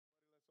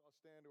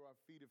stand to our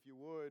feet if you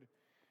would.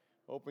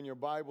 Open your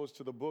Bibles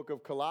to the book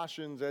of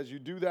Colossians. As you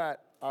do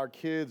that, our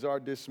kids are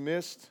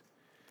dismissed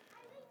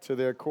to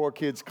their core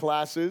kids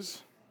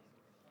classes.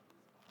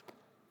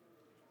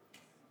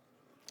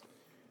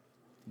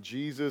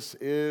 Jesus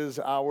is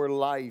our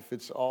life.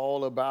 It's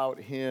all about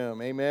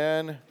Him.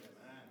 Amen? Amen.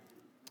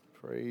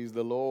 Praise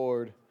the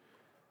Lord.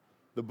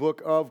 The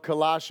book of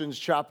Colossians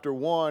chapter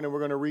 1, and we're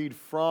going to read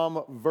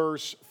from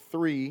verse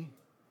 3.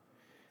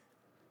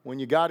 When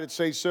you got it,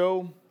 say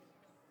so.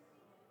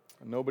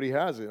 Nobody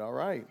has it. All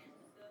right.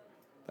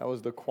 That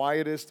was the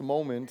quietest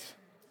moment.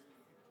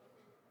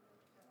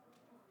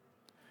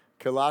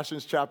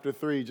 Colossians chapter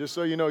 3. Just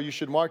so you know, you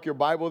should mark your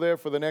Bible there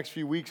for the next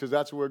few weeks because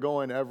that's where we're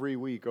going every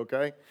week,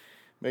 okay?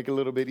 Make it a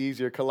little bit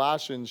easier.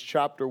 Colossians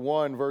chapter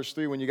 1, verse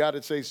 3. When you got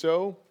it, say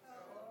so.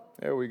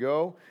 There we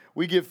go.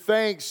 We give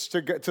thanks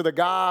to the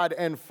God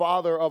and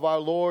Father of our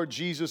Lord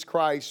Jesus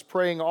Christ,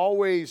 praying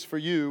always for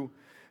you,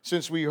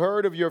 since we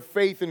heard of your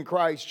faith in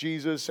Christ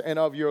Jesus and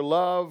of your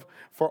love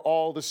for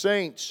all the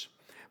saints,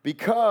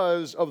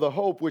 because of the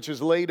hope which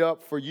is laid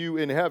up for you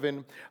in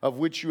heaven, of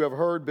which you have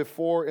heard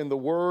before in the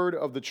word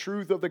of the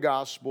truth of the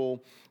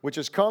gospel, which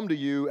has come to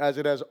you, as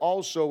it has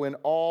also in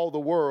all the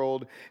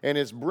world, and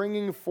is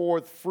bringing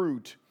forth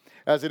fruit,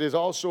 as it is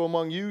also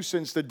among you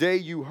since the day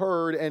you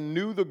heard and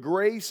knew the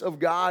grace of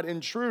God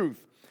in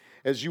truth,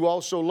 as you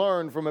also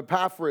learned from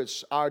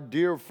Epaphras, our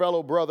dear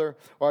fellow brother,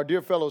 or our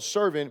dear fellow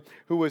servant,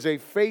 who is a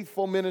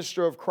faithful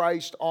minister of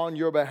Christ on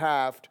your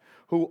behalf,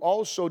 who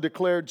also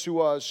declared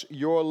to us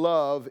your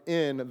love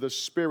in the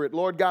Spirit.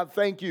 Lord God,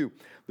 thank you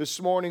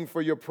this morning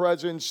for your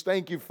presence.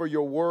 Thank you for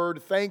your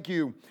word. Thank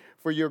you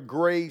for your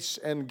grace.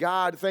 And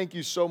God, thank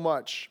you so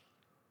much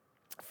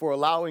for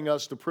allowing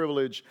us the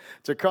privilege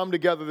to come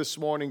together this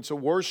morning to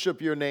worship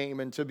your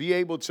name and to be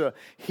able to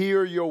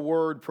hear your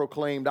word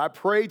proclaimed. I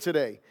pray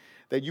today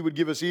that you would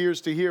give us ears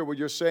to hear what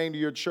you're saying to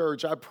your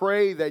church. I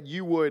pray that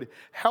you would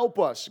help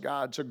us,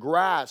 God, to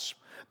grasp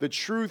the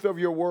truth of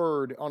your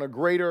word on a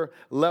greater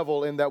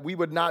level, and that we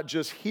would not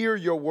just hear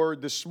your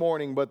word this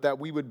morning, but that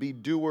we would be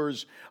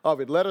doers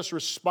of it. Let us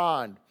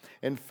respond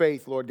in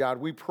faith, Lord God.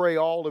 We pray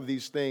all of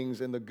these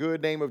things in the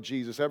good name of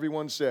Jesus.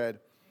 Everyone said,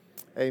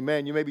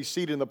 amen. You may be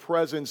seated in the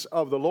presence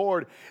of the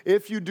Lord.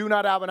 If you do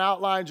not have an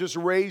outline, just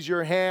raise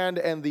your hand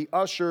and the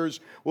ushers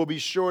will be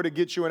sure to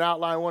get you an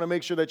outline. I want to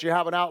make sure that you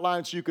have an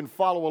outline so you can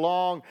follow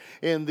along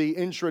in the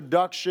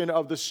introduction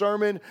of the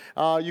sermon.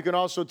 You can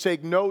also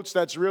take notes.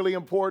 That's really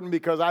important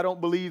because I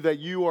don't believe that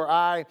you or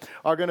I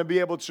are going to be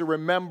able to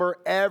remember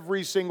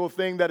every single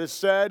thing that is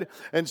said.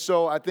 And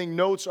so I think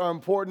notes are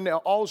important.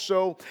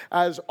 Also,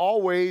 as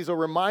always, a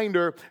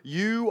reminder,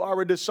 you are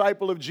a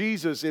disciple of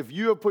Jesus. If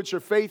you have put your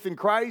faith in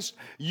Christ,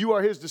 you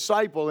are his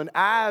disciple, and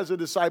as a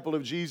disciple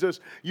of Jesus,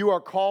 you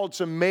are called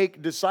to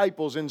make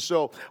disciples. And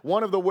so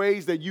one of the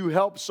ways that you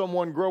help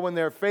someone grow in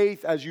their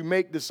faith as you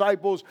make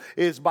disciples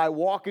is by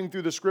walking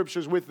through the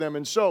scriptures with them.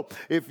 And so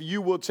if you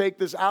will take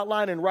this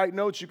outline and write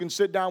notes, you can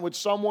sit down with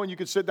someone, you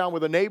can sit down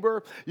with a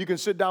neighbor, you can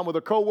sit down with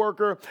a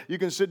coworker, you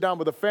can sit down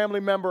with a family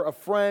member, a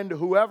friend,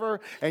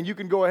 whoever, and you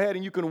can go ahead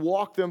and you can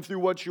walk them through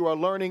what you are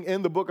learning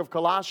in the book of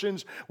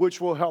Colossians,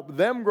 which will help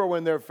them grow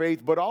in their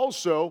faith, but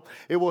also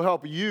it will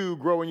help you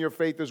grow in your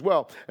faith as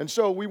well. And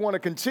so we want to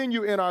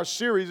continue in our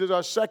series. This is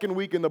our second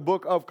week in the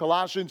book of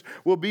Colossians.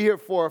 We'll be here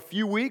for a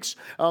few weeks.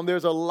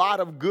 There's a lot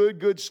of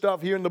good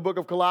stuff here in the book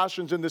of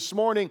Colossians. And this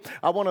morning,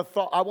 I want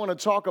to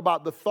talk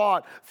about the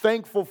thought,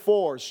 thankful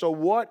for. So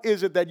what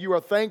is it that you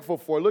are thankful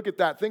for? Look at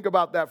that. Think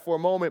about that for a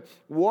moment.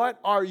 What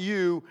are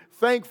you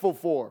thankful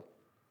for?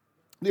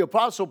 The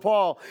Apostle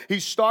Paul, he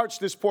starts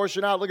this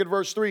portion out. Look at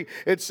verse 3.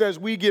 It says,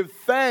 we give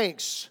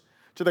thanks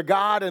to the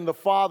God and the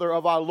Father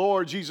of our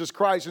Lord Jesus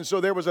Christ. And so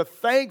there was a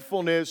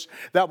thankfulness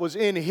that was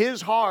in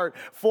his heart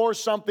for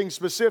something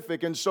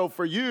specific. And so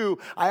for you,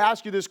 I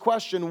ask you this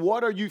question,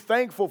 what are you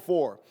thankful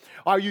for?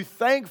 Are you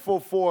thankful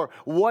for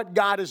what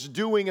God is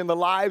doing in the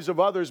lives of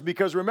others?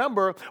 Because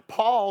remember,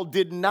 Paul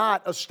did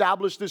not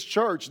establish this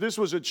church. This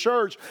was a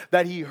church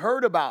that he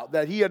heard about,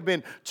 that he had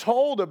been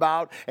told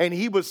about, and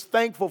he was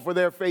thankful for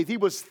their faith. He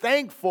was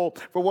thankful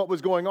for what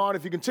was going on.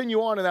 If you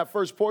continue on in that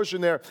first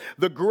portion there,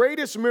 the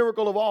greatest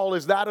miracle of all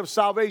is that of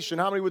salvation.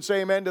 How many would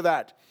say amen to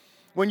that?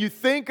 When you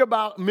think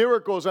about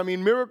miracles, I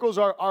mean, miracles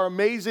are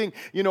amazing.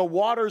 You know,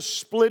 waters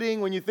splitting,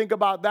 when you think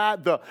about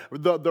that,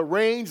 the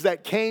rains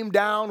that came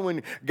down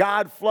when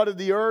God flooded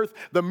the earth,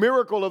 the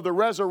miracle of the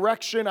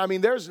resurrection. I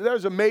mean, there's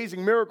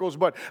amazing miracles,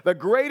 but the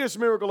greatest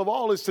miracle of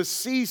all is to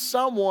see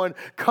someone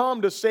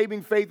come to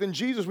saving faith in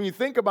Jesus. When you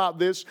think about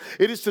this,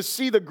 it is to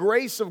see the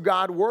grace of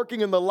God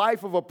working in the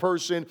life of a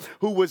person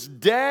who was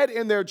dead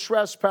in their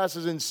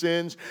trespasses and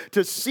sins,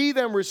 to see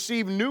them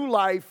receive new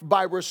life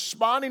by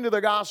responding to the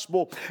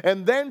gospel,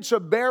 and then to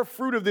bear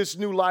fruit of this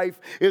new life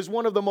is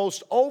one of the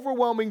most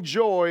overwhelming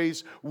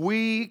joys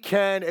we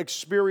can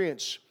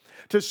experience.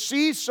 to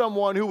see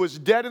someone who was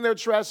dead in their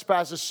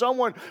trespasses,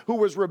 someone who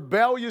was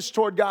rebellious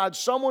toward God,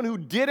 someone who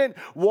didn't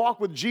walk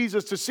with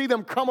Jesus, to see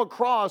them come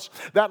across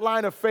that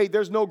line of faith,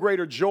 there's no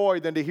greater joy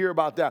than to hear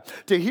about that.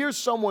 To hear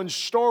someone's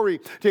story,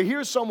 to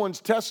hear someone's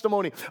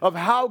testimony of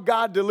how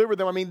God delivered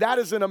them. I mean, that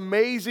is an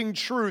amazing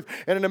truth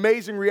and an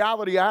amazing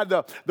reality. I had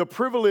the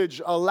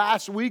privilege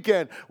last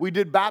weekend, we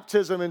did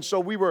baptism, and so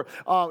we were,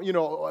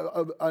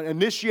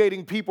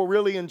 initiating people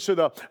really into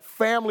the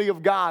family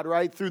of God,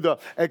 right, through the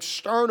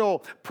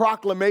external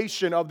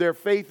proclamation of their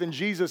faith in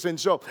Jesus. And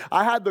so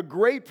I had the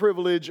great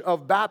privilege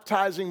of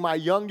baptizing my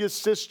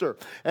youngest sister.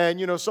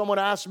 And, someone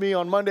asked me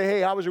on Monday,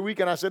 hey, how was your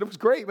weekend? I said, it was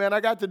great, man. I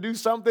got to do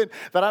something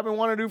that I've been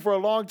wanting to do for a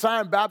long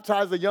time,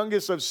 baptize the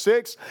youngest of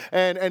 6.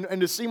 And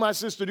to see my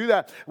sister do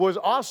that was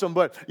awesome.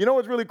 But you know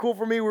what's really cool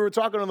for me? We were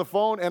talking on the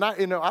phone, and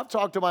I've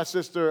talked to my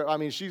sister. I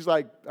mean, she's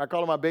like, I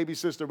call her my baby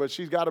sister, but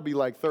she's got to be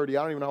like 30.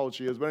 I don't even know how old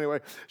she is. But anyway,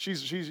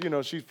 she's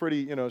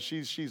pretty,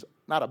 she's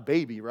not a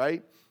baby,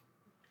 right?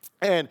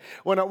 And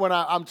when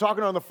I'm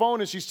talking on the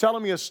phone and she's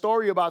telling me a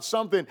story about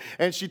something,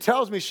 and she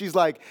tells me, she's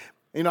like,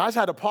 I just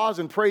had to pause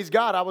and praise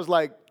God. I was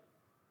like,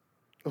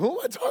 who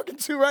am I talking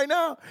to right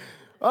now?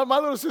 My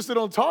little sister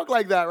don't talk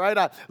like that, right?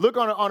 I look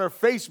on her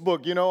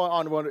Facebook,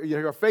 on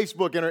her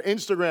Facebook and her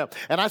Instagram,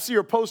 and I see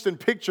her posting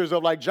pictures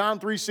of like John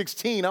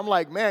 3:16. I'm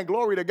like, man,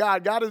 glory to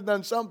God. God has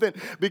done something,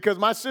 because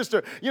my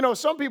sister,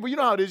 some people, you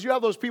know how it is. You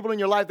have those people in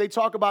your life, they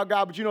talk about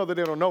God, but you know that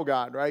they don't know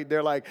God, right?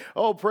 They're like,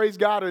 oh, praise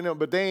God,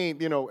 but they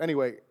ain't,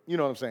 anyway, you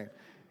know what I'm saying?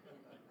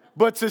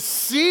 But to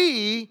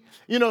see,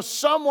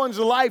 someone's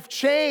life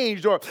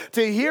changed, or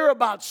to hear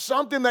about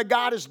something that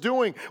God is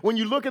doing, when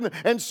you look at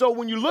and so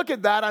when you look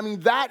at that, I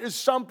mean, that is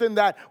something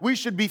that we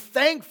should be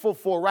thankful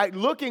for, right?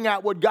 Looking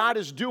at what God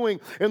is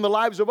doing in the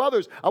lives of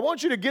others. I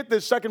want you to get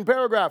this second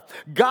paragraph.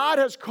 God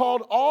has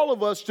called all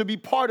of us to be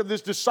part of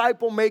this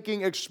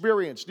disciple-making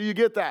experience. Do you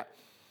get that?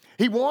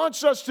 He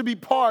wants us to be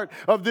part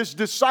of this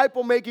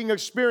disciple-making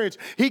experience.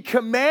 He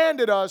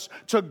commanded us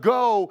to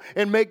go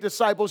and make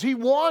disciples. He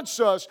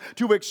wants us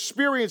to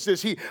experience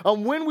this.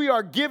 When we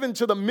are given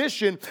to the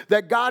mission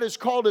that God has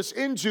called us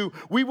into,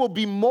 we will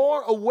be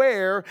more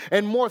aware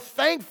and more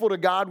thankful to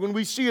God when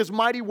we see His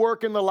mighty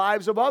work in the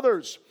lives of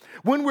others.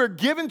 When we're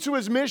given to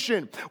His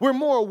mission, we're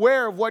more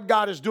aware of what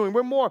God is doing.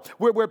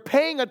 We're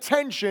paying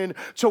attention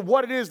to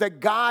what it is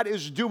that God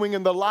is doing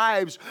in the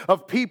lives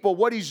of people,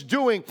 what He's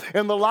doing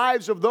in the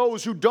lives of those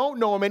who don't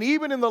know Him, and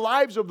even in the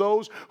lives of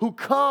those who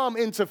come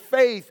into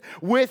faith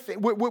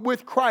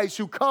with Christ,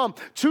 who come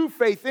to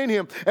faith in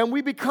Him. And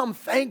we become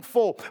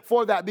thankful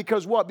for that,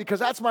 because what? Because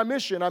that's my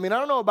mission. I mean, I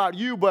don't know about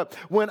you, but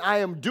when I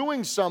am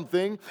doing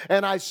something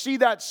and I see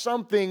that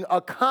something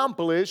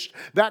accomplished,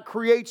 that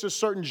creates a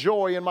certain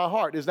joy in my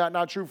heart. Is that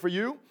not true for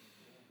you?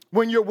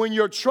 When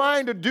you're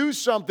trying to do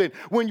something,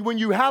 when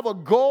you have a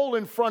goal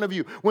in front of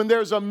you, when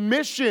there's a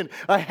mission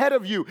ahead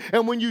of you,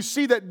 and when you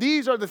see that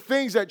these are the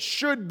things that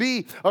should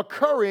be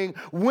occurring,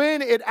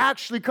 when it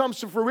actually comes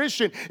to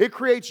fruition, it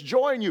creates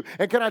joy in you.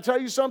 And can I tell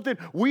you something?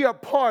 We are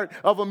part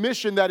of a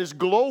mission that is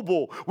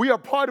global. We are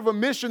part of a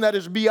mission that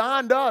is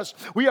beyond us.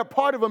 We are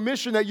part of a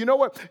mission that, you know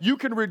what? You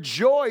can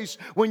rejoice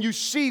when you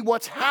see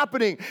what's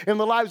happening in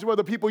the lives of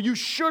other people. You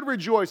should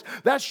rejoice.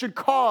 That should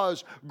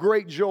cause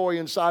great joy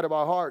inside of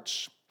our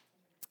hearts.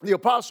 The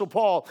Apostle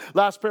Paul,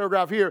 last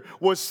paragraph here,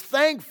 was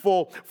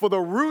thankful for the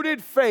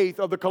rooted faith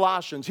of the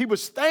Colossians. He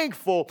was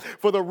thankful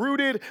for the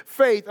rooted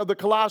faith of the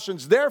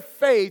Colossians. Their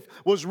faith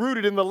was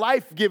rooted in the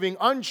life-giving,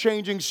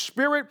 unchanging,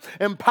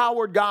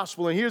 Spirit-empowered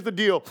gospel. And here's the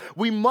deal.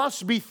 We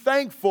must be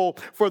thankful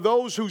for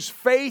those whose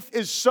faith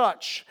is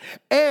such,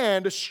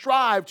 and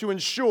strive to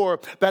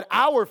ensure that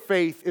our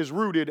faith is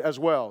rooted as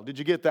well. Did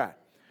you get that?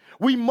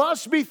 We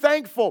must be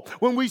thankful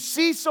when we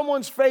see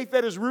someone's faith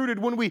that is rooted,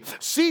 when we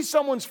see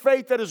someone's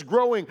faith that is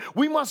growing.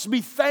 We must be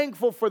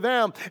thankful for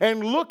them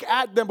and look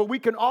at them, but we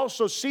can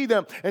also see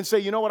them and say,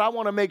 you know what, I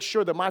want to make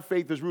sure that my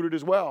faith is rooted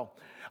as well.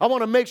 I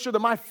want to make sure that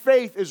my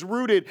faith is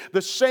rooted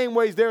the same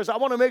way as theirs. I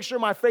want to make sure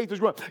my faith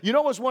is growing. You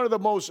know what's one of the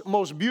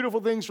most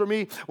beautiful things for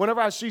me? Whenever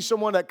I see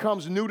someone that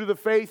comes new to the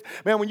faith,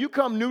 man, when you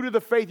come new to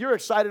the faith, you're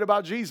excited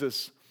about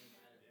Jesus.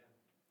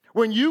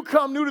 When you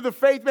come new to the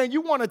faith, man,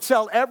 you want to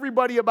tell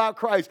everybody about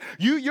Christ.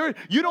 You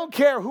don't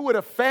care who it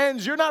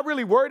offends. You're not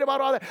really worried about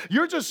all that.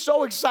 You're just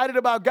so excited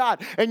about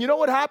God. And you know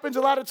what happens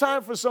a lot of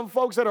time for some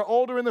folks that are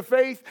older in the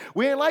faith?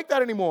 We ain't like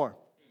that anymore.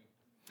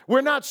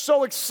 We're not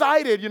so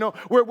excited,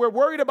 We're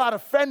worried about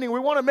offending. We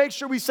want to make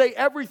sure we say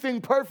everything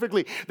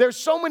perfectly. There's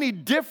so many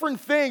different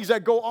things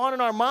that go on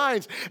in our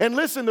minds. And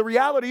listen, the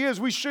reality is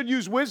we should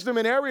use wisdom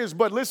in areas,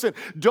 but listen,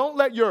 don't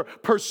let your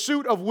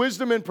pursuit of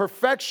wisdom and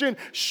perfection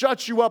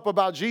shut you up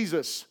about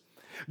Jesus.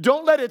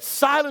 Don't let it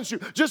silence you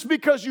just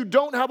because you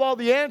don't have all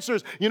the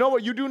answers. You know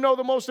what? You do know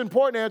the most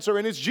important answer,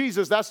 and it's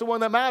Jesus. That's the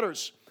one that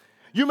matters.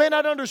 You may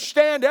not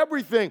understand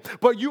everything,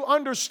 but you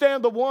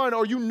understand the one,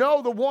 or you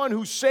know the one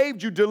who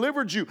saved you,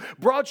 delivered you,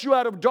 brought you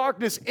out of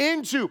darkness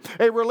into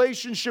a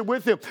relationship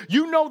with him.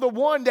 You know the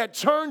one that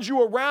turned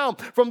you around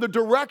from the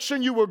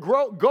direction you were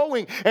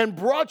going and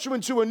brought you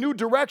into a new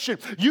direction.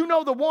 You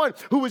know the one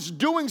who is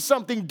doing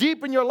something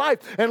deep in your life.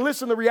 And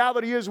listen, the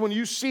reality is when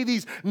you see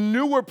these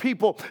newer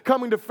people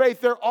coming to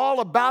faith, they're all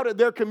about it.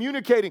 They're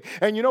communicating.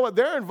 And you know what?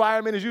 Their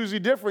environment is usually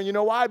different. You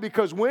know why?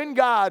 Because when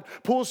God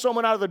pulls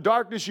someone out of the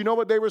darkness, you know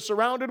what they were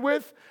surrounded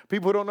with?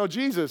 People who don't know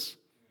Jesus.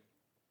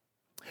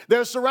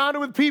 They're surrounded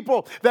with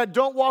people that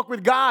don't walk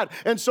with God.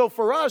 And so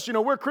for us,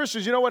 we're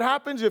Christians. You know what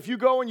happens? If you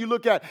go and you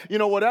look at,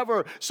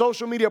 whatever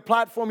social media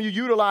platform you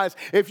utilize,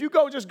 if you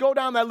just go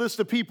down that list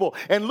of people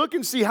and look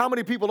and see how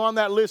many people on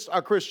that list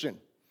are Christian.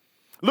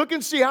 Look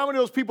and see how many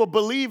of those people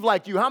believe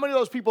like you. How many of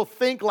those people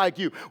think like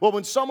you? Well,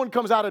 when someone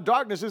comes out of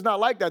darkness, it's not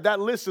like that. That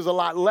list is a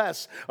lot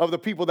less of the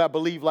people that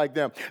believe like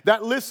them.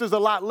 That list is a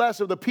lot less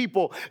of the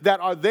people that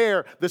are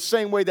there the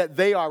same way that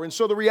they are. And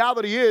so the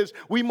reality is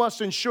we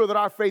must ensure that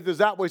our faith is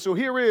that way. So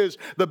here is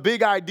the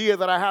big idea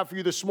that I have for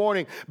you this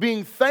morning.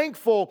 Being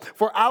thankful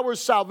for our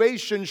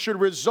salvation should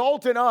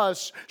result in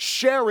us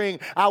sharing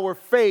our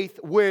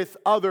faith with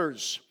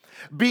others.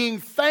 Being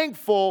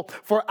thankful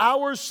for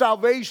our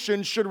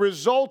salvation should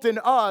result in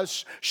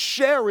us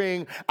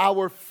sharing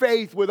our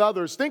faith with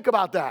others. Think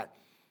about that.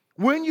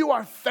 When you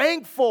are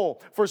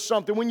thankful for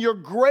something, when you're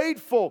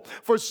grateful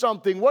for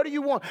something, what do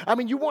you want? I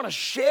mean, you want to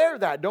share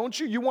that, don't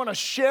you? You want to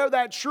share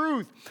that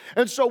truth.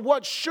 And so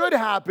what should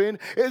happen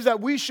is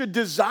that we should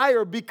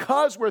desire,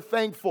 because we're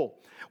thankful.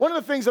 One of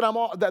the things that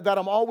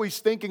I'm always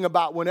thinking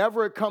about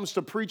whenever it comes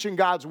to preaching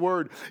God's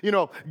word,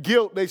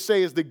 guilt, they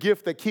say, is the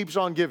gift that keeps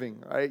on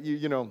giving, right?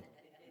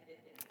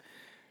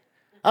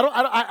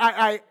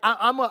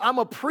 I'm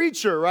a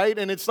preacher, right?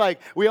 And it's like,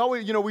 we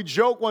always, we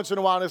joke once in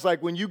a while, and it's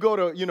like when you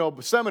go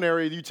to,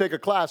 seminary, you take a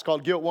class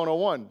called Guilt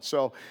 101.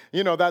 So,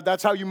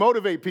 that's how you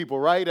motivate people,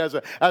 right? As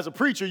a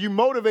preacher, you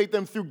motivate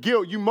them through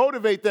guilt. You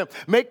motivate them,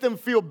 make them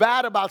feel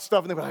bad about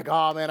stuff, and they're like,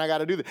 oh man, I got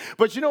to do this.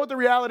 But you know what the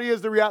reality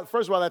is?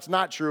 First of all, that's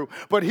not true.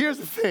 But here's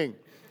the thing,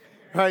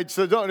 right?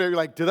 So you're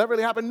like, did that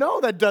really happen? No,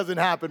 that doesn't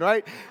happen,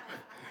 right?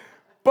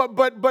 But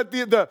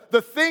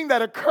the thing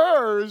that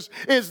occurs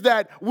is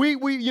that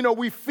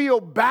we feel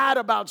bad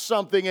about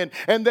something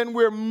and then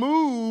we're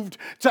moved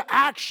to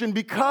action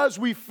because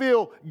we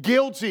feel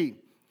guilty,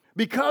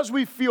 because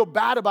we feel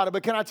bad about it.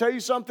 But can I tell you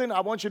something?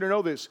 I want you to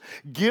know this.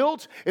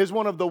 Guilt is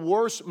one of the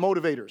worst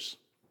motivators.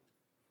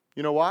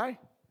 You know why?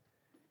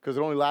 Because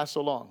it only lasts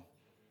so long.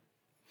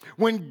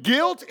 When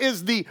guilt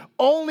is the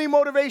only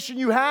motivation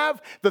you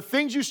have, the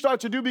things you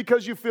start to do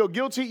because you feel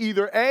guilty,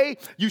 either A,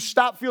 you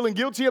stop feeling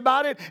guilty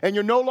about it and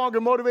you're no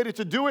longer motivated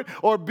to do it,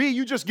 or B,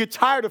 you just get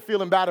tired of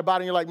feeling bad about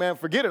it and you're like, man,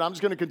 forget it. I'm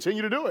just going to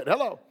continue to do it.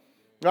 Hello,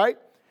 right?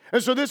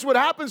 And so this is what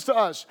happens to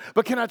us.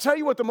 But can I tell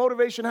you what the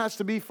motivation has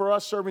to be for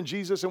us serving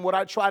Jesus, and what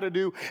I try to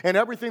do and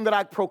everything that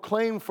I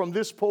proclaim from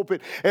this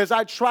pulpit is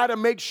I try to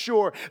make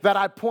sure that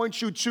I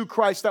point you to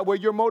Christ, that way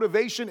your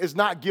motivation is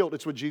not guilt.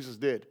 It's what Jesus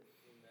did.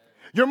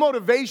 Your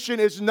motivation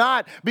is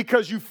not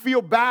because you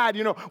feel bad.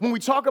 When we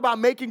talk about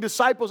making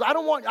disciples, I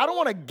don't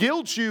want to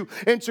guilt you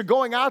into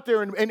going out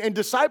there and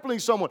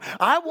discipling someone.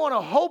 I want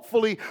to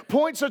hopefully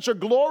point such a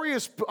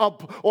glorious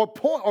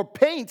or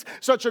paint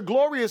such a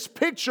glorious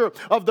picture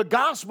of the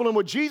gospel and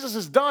what Jesus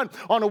has done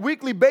on a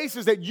weekly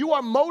basis that you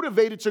are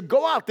motivated to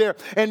go out there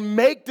and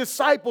make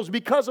disciples.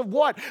 Because of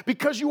what?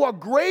 Because you are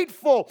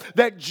grateful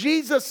that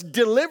Jesus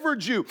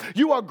delivered you.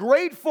 You are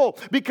grateful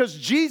because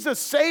Jesus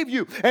saved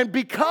you. And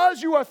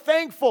because you are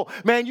thankful,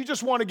 man, you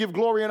just want to give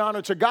glory and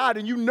honor to God.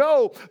 And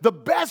the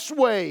best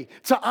way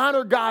to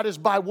honor God is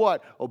by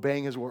what?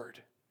 Obeying his word.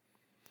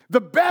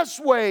 The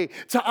best way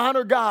to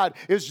honor God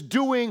is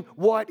doing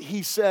what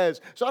he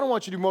says. So I don't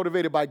want you to be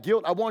motivated by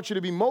guilt. I want you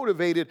to be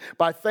motivated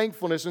by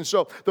thankfulness. And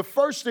so the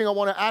first thing I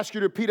want to ask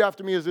you to repeat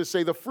after me is this: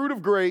 say, the fruit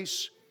of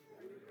grace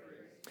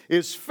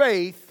is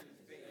faith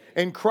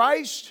in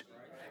Christ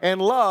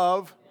and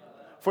love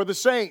for the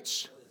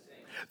saints.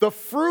 The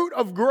fruit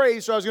of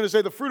grace, or I was going to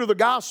say the fruit of the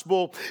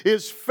gospel,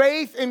 is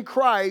faith in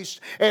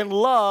Christ and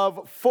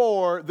love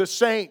for the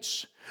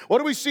saints. What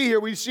do we see here?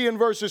 We see in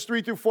verses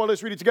 3 through 4.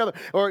 Let's read it together.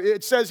 Or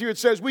it says,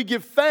 we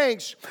give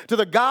thanks to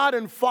the God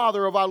and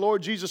Father of our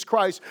Lord Jesus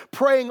Christ,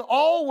 praying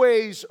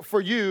always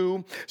for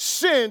you,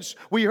 since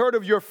we heard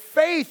of your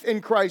faith in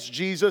Christ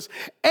Jesus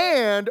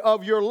and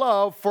of your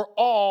love for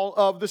all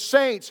of the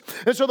saints.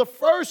 And so the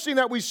first thing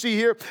that we see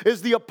here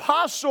is the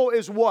apostle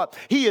is what?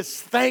 He is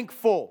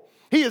thankful.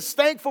 He is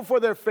thankful for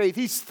their faith.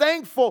 He's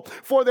thankful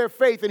for their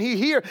faith. And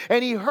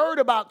he heard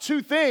about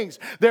two things: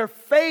 their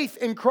faith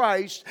in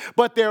Christ,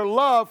 but their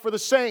love for the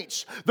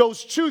saints.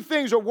 Those two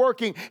things are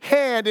working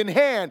hand in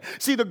hand.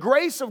 See, the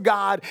grace of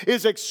God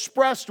is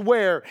expressed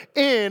where?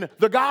 In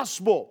the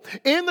gospel.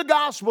 In the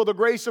gospel, the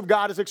grace of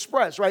God is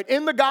expressed, right?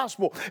 In the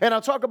gospel. And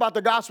I'll talk about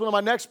the gospel in my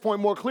next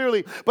point more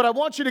clearly, but I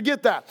want you to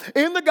get that.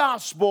 In the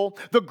gospel,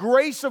 the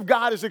grace of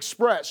God is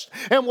expressed.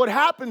 And what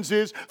happens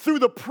is, through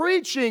the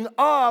preaching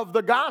of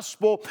the gospel,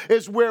 gospel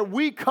is where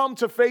we come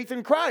to faith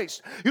in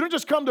Christ. You don't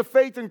just come to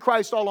faith in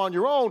Christ all on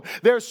your own.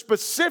 There's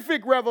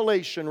specific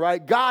revelation,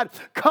 right? God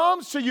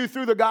comes to you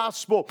through the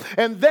gospel.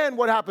 And then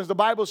what happens? The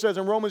Bible says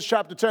in Romans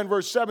chapter 10,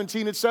 verse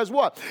 17, it says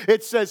what?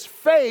 It says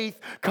faith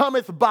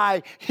cometh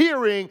by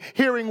hearing.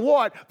 Hearing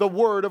what? The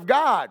word of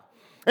God.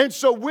 And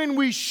so when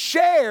we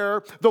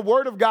share the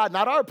word of God,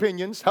 not our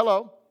opinions,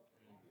 hello,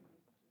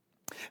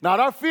 not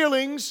our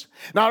feelings,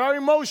 not our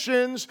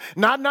emotions,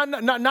 not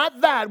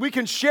that. We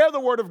can share the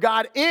word of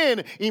God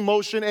in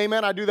emotion.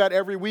 Amen. I do that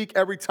every week.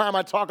 Every time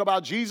I talk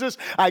about Jesus,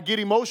 I get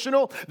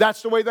emotional.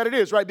 That's the way that it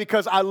is, right?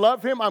 Because I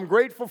love him. I'm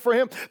grateful for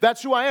him.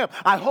 That's who I am.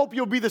 I hope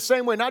you'll be the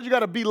same way. Not you got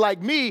to be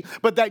like me,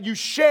 but that you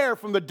share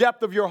from the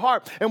depth of your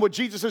heart and what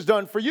Jesus has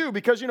done for you.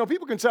 Because,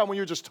 people can tell when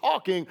you're just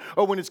talking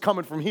or when it's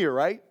coming from here,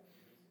 right?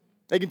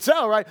 They can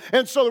tell, right?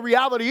 And so the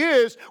reality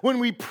is, when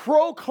we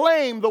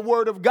proclaim the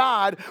word of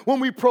God, when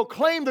we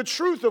proclaim the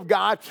truth of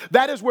God,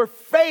 that is where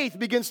faith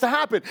begins to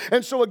happen.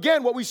 And so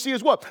again, what we see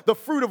is what? The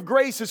fruit of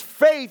grace is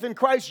faith in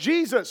Christ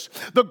Jesus.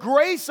 The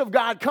grace of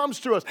God comes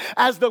to us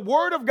as the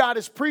word of God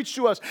is preached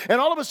to us. And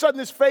all of a sudden,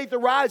 this faith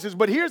arises.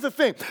 But here's the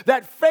thing,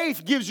 that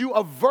faith gives you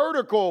a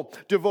vertical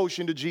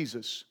devotion to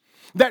Jesus.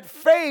 That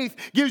faith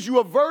gives you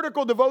a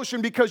vertical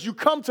devotion because you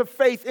come to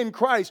faith in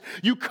Christ.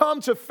 You come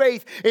to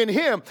faith in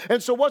him.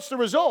 And so what's the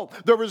result?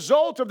 The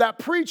result of that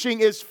preaching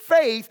is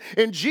faith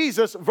in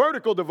Jesus,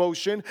 vertical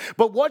devotion.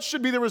 But what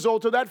should be the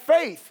result of that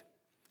faith?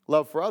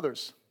 Love for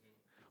others.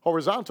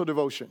 Horizontal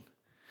devotion.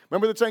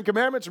 Remember the Ten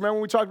Commandments? Remember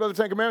when we talked about the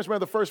Ten Commandments?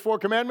 Remember the first 4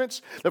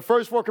 commandments? The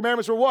first 4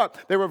 commandments were what?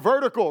 They were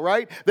vertical,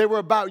 right? They were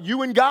about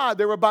you and God.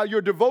 They were about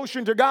your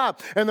devotion to God.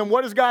 And then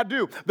what does God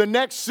do? The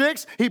next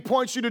 6, he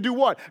points you to do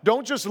what?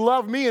 Don't just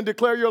love me and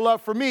declare your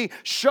love for me.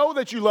 Show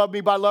that you love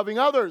me by loving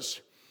others.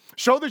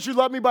 Show that you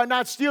love me by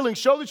not stealing.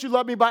 Show that you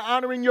love me by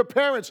honoring your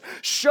parents.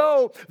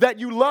 Show that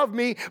you love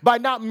me by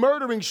not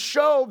murdering.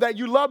 Show that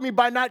you love me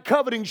by not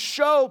coveting.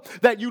 Show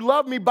that you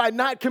love me by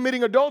not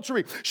committing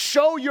adultery.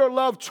 Show your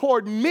love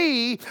toward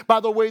me by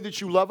the way that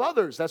you love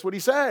others. That's what he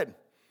said.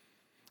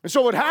 And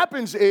so what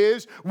happens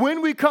is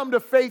when we come to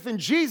faith in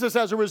Jesus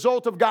as a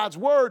result of God's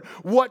word,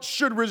 what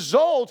should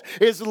result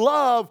is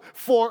love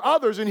for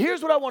others. And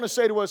here's what I want to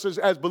say to us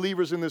as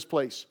believers in this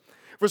place.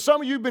 For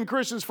some of you, you've been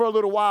Christians for a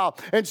little while,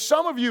 and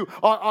some of you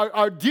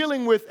are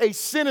dealing with a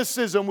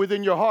cynicism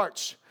within your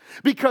hearts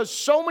because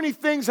so many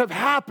things have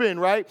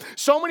happened, right?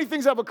 So many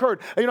things have occurred.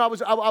 I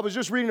was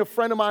just reading a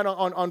friend of mine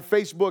on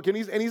Facebook, and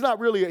he's not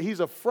really he's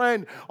a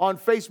friend on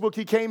Facebook.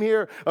 He came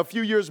here a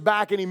few years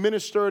back, and he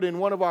ministered in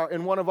one of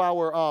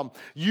our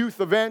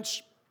youth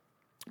events.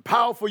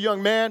 Powerful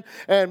young man,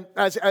 and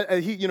as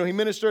he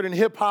ministered in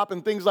hip hop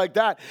and things like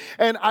that.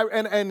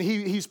 And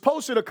he's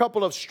posted a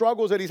couple of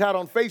struggles that he's had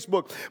on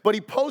Facebook, but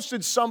he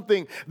posted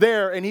something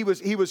there, and he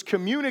was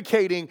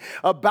communicating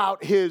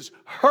about his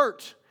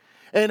hurt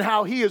and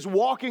how he is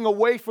walking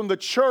away from the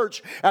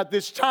church at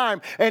this time,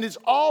 and it's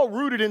all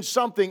rooted in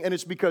something, and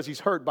it's because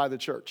he's hurt by the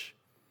church.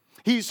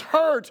 He's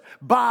hurt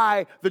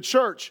by the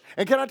church.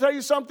 And can I tell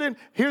you something?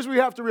 Here's what we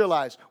have to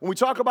realize. When we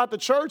talk about the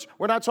church,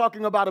 we're not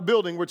talking about a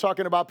building. We're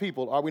talking about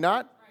people. Are we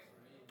not?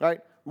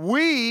 Right?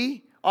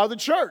 We are the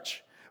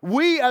church.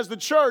 We as the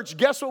church,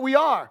 guess what we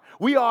are?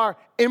 We are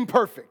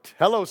imperfect.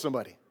 Hello,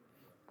 somebody.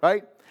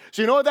 Right?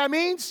 So you know what that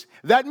means?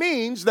 That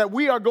means that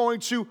we are going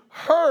to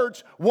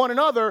hurt one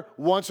another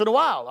once in a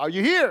while. Are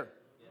you here?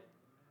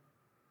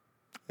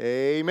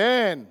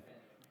 Amen.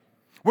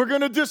 We're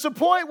going to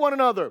disappoint one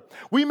another.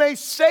 We may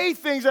say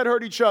things that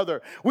hurt each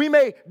other. We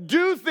may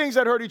do things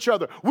that hurt each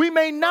other. We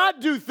may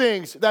not do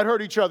things that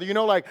hurt each other.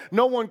 Like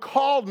no one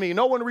called me.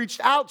 No one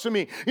reached out to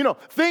me.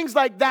 Things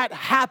like that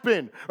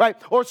happen, right?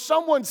 Or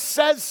someone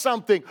says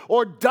something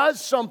or does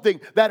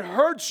something that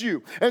hurts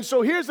you. And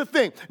so here's the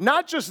thing.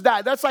 Not just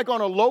that. That's like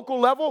on a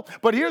local level.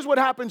 But here's what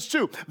happens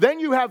too.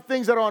 Then you have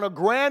things that are on a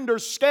grander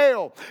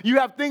scale. You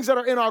have things that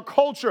are in our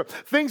culture.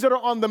 Things that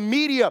are on the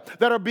media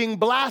that are being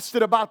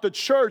blasted about the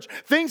church.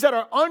 Things that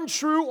are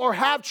untrue or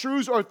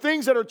half-truths or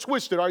things that are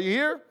twisted. Are you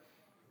here?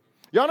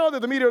 Y'all know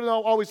that the media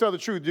don't always tell the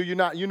truth, do you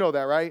not? You know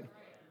that, right?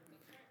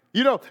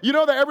 You know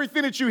that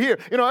everything that you hear,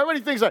 everybody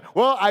thinks like,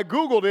 well, I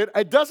Googled it.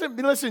 It doesn't,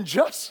 listen,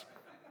 just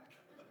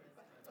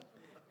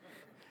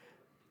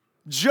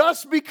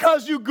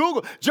because you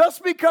Google,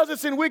 just because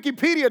it's in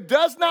Wikipedia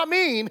does not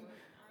mean,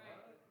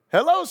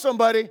 hello,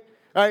 somebody,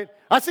 right?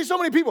 I see so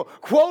many people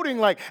quoting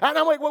and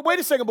I'm like, well, wait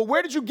a second, but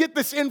where did you get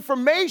this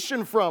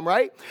information from,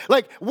 right?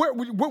 Like, where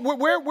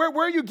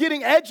are you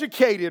getting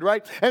educated,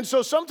 right? And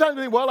so sometimes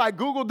I think, well, I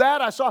Googled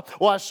that, I saw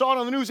it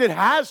on the news, it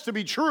has to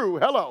be true,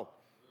 hello.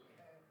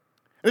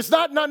 It's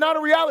not a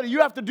reality.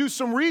 You have to do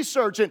some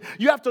research and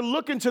you have to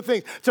look into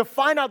things to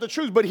find out the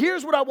truth. But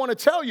here's what I want to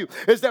tell you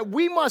is that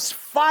we must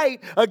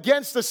fight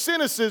against the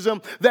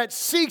cynicism that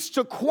seeks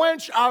to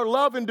quench our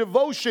love and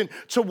devotion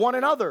to one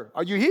another.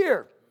 Are you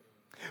here?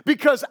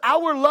 Because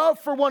our love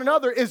for one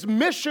another is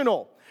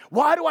missional.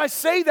 Why do I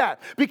say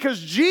that?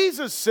 Because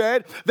Jesus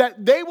said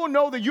that they will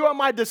know that you are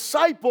my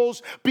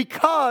disciples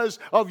because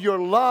of your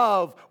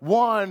love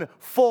one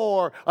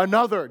for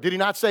another. Did he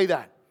not say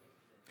that?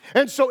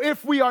 And so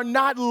if we are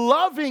not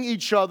loving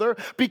each other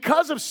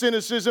because of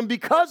cynicism,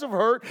 because of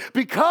hurt,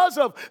 because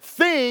of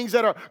things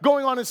that are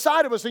going on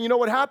inside of us, then you know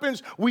what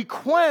happens? We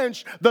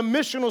quench the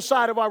missional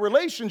side of our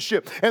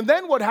relationship. And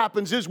then what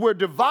happens is we're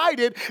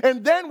divided,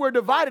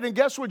 and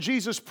guess what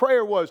Jesus'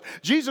 prayer was?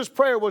 Jesus'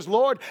 prayer was,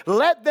 Lord,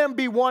 let them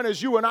be one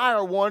as you and I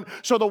are one,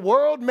 so the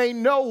world may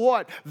know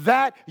what?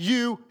 That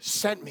you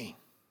sent me.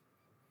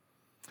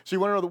 So you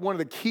want to know one of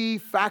the key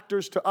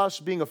factors to us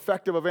being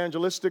effective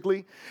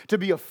evangelistically, to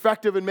be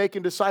effective in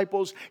making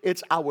disciples,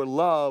 it's our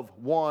love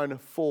one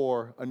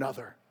for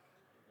another.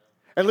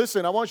 And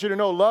listen, I want you to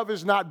know love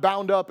is not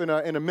bound up in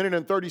a minute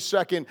and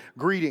 30-second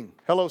greeting.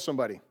 Hello,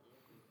 somebody.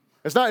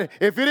 It's not.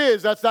 If it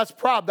is, that's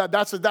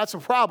a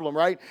problem,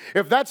 right?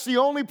 If that's the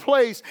only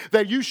place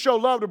that you show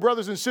love to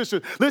brothers and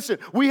sisters, listen.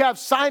 We have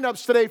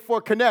signups today for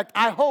Connect.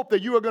 I hope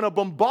that you are going to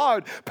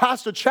bombard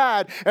Pastor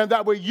Chad, and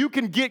that way you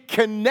can get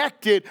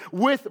connected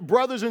with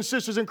brothers and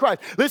sisters in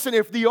Christ. Listen,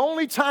 if the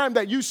only time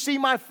that you see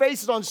my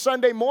face is on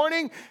Sunday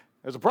morning,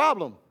 there's a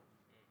problem.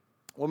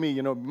 Well,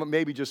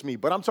 maybe just me,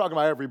 but I'm talking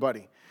about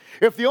everybody.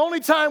 If the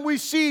only time we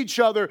see each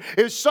other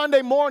is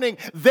Sunday morning,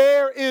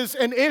 there is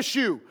an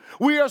issue.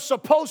 We are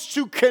supposed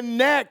to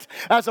connect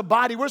as a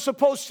body. We're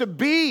supposed to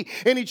be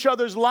in each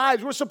other's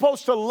lives. We're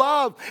supposed to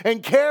love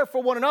and care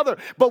for one another.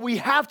 But we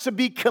have to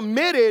be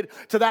committed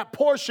to that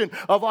portion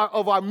of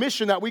our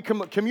mission that we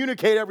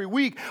communicate every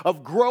week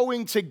of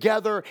growing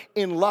together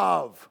in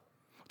love.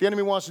 The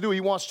enemy wants to do.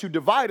 He wants to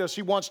divide us.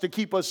 He wants to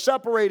keep us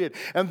separated.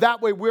 And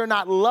that way we're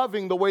not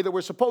loving the way that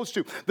we're supposed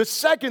to. The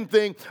second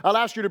thing I'll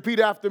ask you to repeat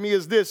after me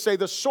is this. Say,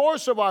 the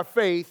source of our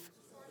faith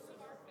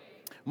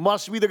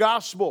must be the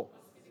gospel.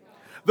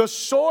 The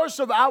source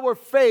of our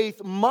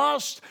faith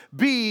must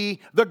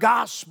be the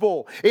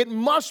gospel. It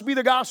must be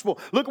the gospel.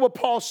 Look at what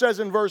Paul says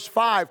in verse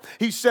 5.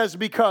 He says,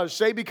 because.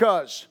 Say,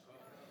 because.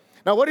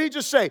 Now, what did he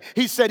just say?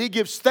 He said he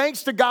gives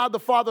thanks to God the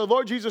Father,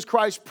 Lord Jesus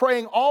Christ,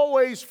 praying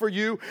always for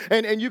you.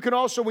 And you can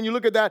also, when you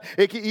look at that,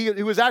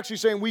 he was actually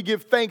saying we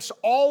give thanks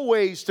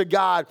always to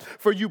God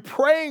for you,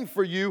 praying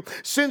for you,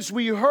 since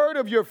we heard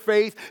of your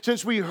faith,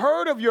 since we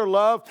heard of your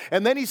love.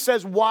 And then he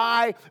says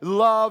why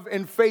love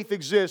and faith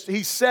exist.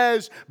 He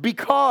says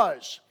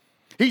because.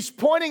 He's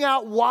pointing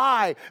out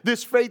why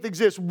this faith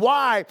exists,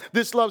 why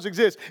this love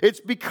exists.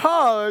 It's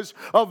because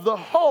of the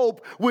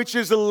hope which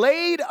is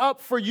laid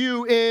up for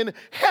you in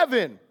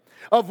heaven,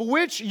 of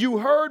which you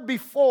heard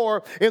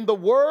before in the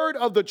word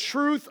of the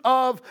truth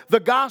of the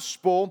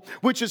gospel,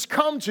 which has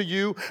come to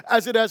you,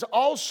 as it has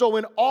also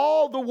in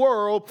all the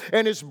world,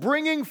 and is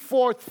bringing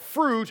forth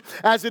fruit,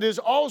 as it is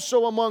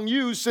also among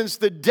you, since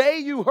the day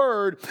you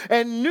heard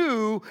and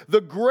knew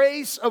the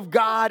grace of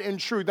God in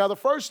truth. Now, the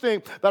first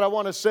thing that I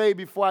want to say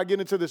before I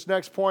get into this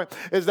next point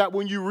is that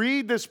when you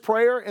read this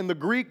prayer in the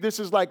Greek, this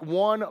is like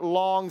one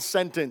long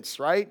sentence,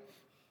 right?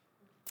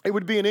 It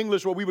would be in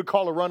English what we would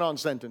call a run-on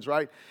sentence,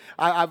 right?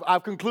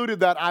 I've concluded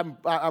that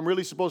I'm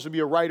really supposed to be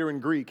a writer in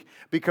Greek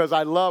because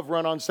I love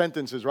run-on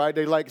sentences, right?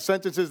 They like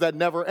sentences that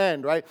never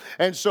end, right?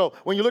 And so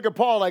when you look at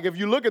Paul, like if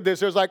you look at this,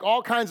 there's like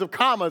all kinds of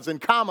commas and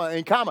comma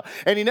and comma,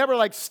 and he never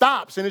like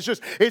stops. And it's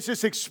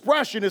this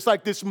expression. It's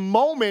like this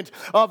moment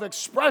of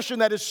expression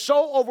that is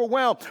so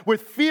overwhelmed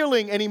with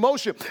feeling and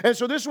emotion. And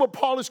so this is what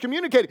Paul is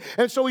communicating.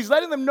 And so he's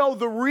letting them know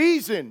the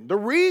reason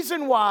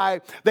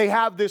why they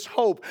have this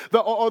hope,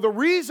 or the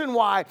reason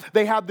why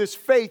they have this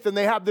faith and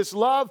they have this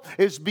love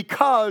is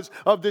because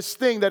of this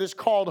thing that is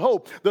called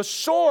hope. The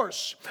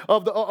source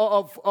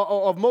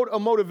of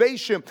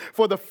motivation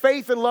for the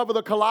faith and love of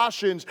the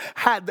Colossians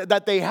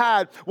that they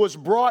had was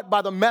brought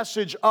by the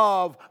message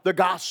of the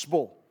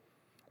gospel.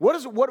 What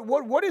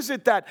is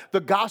it that the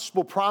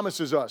gospel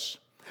promises us?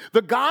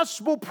 The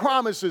gospel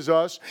promises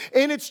us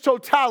in its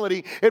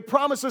totality. It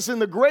promises in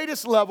the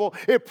greatest level.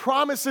 It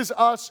promises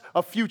us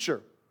a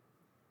future.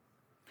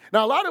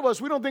 Now, a lot of us,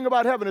 we don't think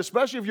about heaven,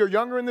 especially if you're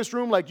younger in this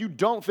room, like you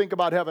don't think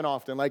about heaven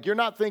often. Like you're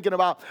not thinking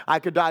about, I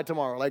could die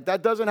tomorrow. Like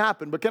that doesn't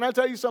happen. But can I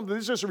tell you something?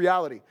 This is just a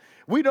reality.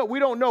 We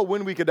don't know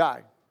when we could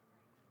die.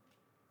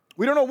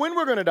 We don't know when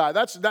we're going to die.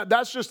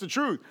 That's just the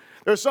truth.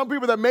 There's some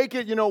people that make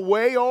it,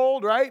 way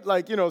old, right?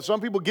 Like,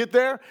 some people get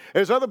there.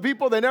 There's other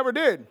people, they never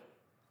did.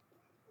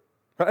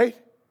 Right?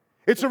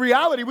 It's a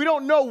reality. We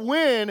don't know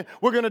when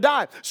we're going to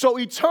die. So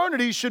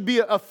eternity should be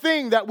a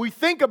thing that we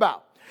think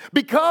about.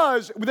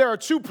 Because there are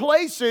two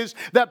places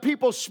that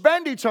people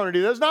spend eternity.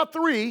 There's not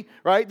three,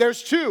 right?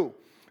 There's two.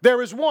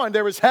 There is one.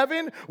 There is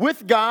heaven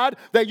with God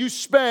that you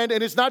spend,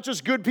 and it's not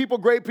just good people,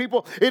 great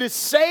people. It is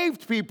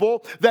saved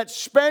people that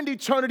spend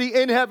eternity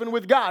in heaven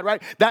with God,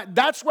 right?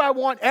 That's where I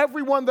want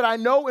everyone that I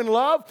know and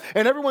love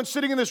and everyone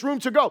sitting in this room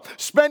to go.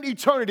 Spend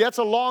eternity. That's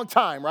a long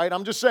time, right?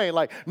 I'm just saying,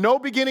 like, no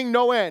beginning,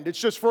 no end. It's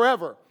just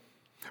forever.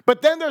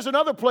 But then there's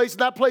another place, and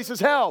that place is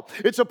hell.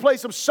 It's a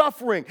place of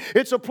suffering.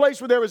 It's a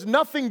place where there is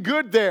nothing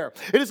good there.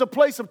 It is a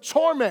place of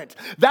torment.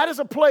 That is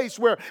a place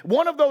where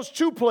one of those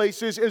two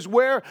places is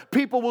where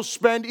people will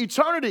spend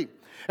eternity.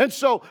 And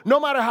so no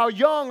matter how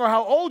young or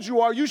how old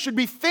you are, you should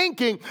be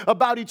thinking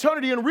about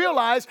eternity and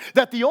realize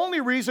that the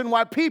only reason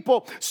why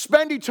people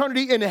spend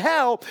eternity in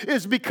hell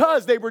is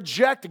because they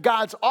reject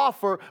God's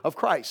offer of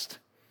Christ.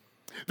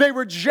 They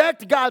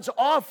reject God's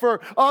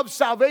offer of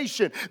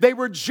salvation. They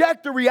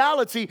reject the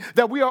reality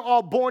that we are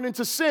all born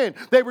into sin.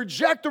 They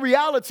reject the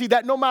reality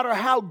that no matter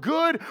how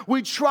good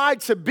we try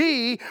to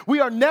be, we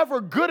are never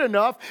good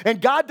enough.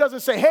 And God doesn't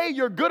say, hey,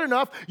 you're good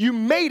enough. You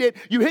made it.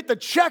 You hit the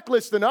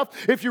checklist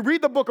enough. If you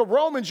read the book of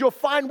Romans, you'll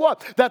find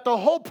what? That the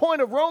whole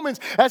point of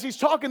Romans, as he's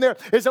talking there,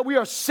 is that we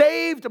are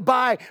saved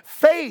by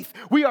faith.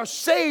 We are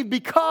saved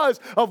because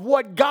of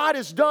what God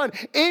has done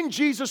in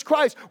Jesus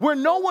Christ, where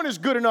no one is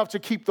good enough to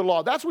keep the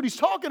law. That's what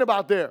he's talking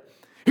about there.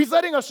 He's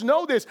letting us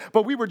know this,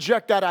 but we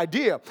reject that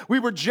idea. We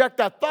reject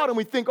that thought and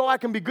we think, oh, I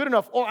can be good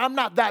enough, or I'm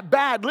not that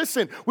bad.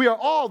 Listen, we are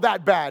all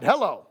that bad.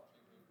 Hello.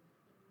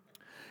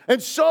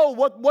 And so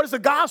what does the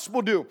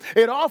gospel do?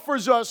 It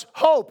offers us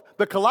hope.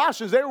 The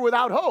Colossians, they were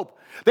without hope.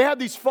 They had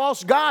these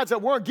false gods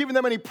that weren't giving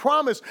them any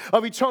promise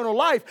of eternal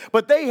life,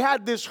 but they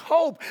had this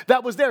hope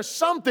that was there,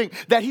 something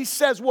that he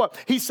says what?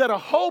 He said a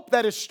hope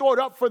that is stored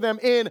up for them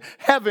in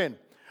heaven.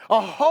 A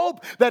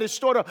hope that is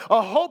stored up,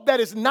 a hope that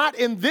is not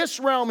in this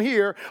realm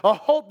here, a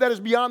hope that is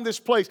beyond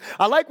this place.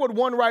 I like what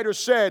one writer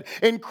said.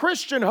 In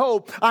Christian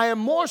hope, I am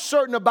more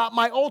certain about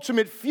my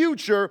ultimate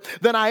future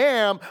than I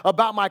am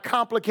about my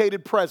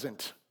complicated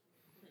present.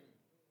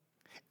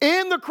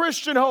 In the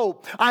Christian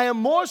hope, I am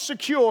more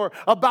secure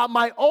about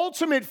my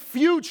ultimate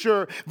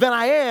future than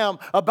I am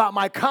about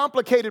my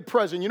complicated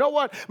present. You know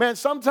what, man,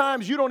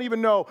 sometimes you don't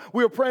even know.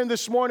 We were praying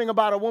this morning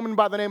about a woman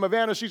by the name of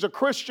Anna. She's a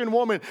Christian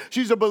woman.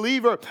 She's a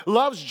believer,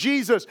 loves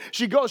Jesus.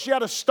 She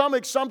had a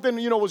stomach, something,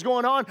 was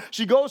going on.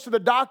 She goes to the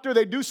doctor.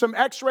 They do some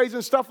x-rays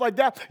and stuff like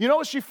that. You know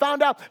what she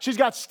found out? She's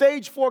got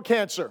stage 4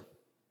 cancer.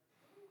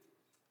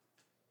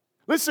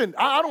 Listen,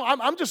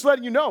 I'm just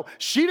letting you know.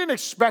 She didn't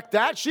expect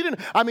that.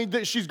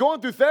 She's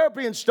going through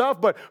therapy and stuff,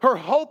 but her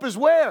hope is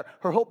where?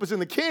 Her hope is in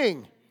the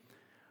King.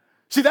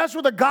 See, that's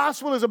what the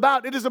gospel is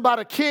about. It is about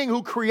a king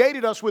who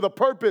created us with a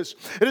purpose.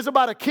 It is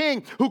about a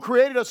king who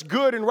created us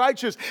good and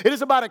righteous. It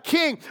is about a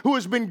king who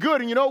has been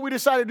good. And you know what we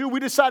decided to do? We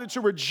decided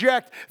to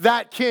reject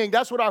that king.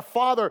 That's what our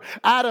father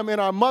Adam and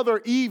our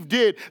mother Eve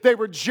did. They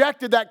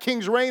rejected that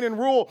king's reign and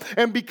rule.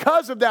 And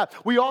because of that,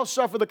 we all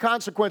suffer the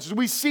consequences.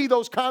 We see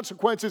those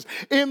consequences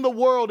in the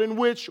world in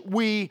which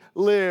we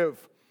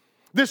live.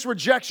 This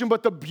rejection,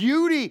 but the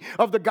beauty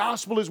of the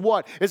gospel is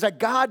what? Is that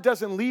God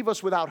doesn't leave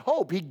us without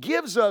hope. He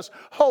gives us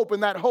hope,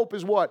 and that hope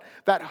is what?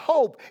 That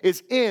hope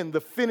is in the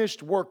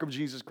finished work of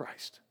Jesus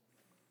Christ.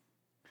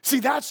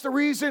 See, that's the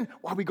reason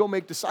why we go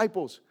make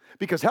disciples,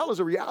 because hell is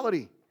a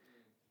reality.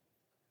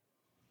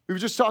 We were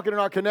just talking in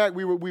our Connect.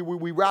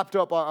 We wrapped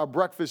up our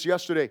breakfast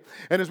yesterday,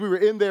 and as we were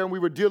in there and we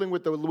were dealing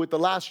with the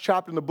last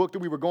chapter in the book that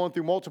we were going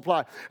through,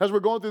 Multiply, as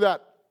we're going through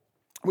that,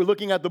 we're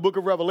looking at the book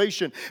of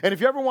Revelation. And if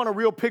you ever want a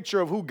real picture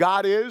of who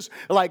God is,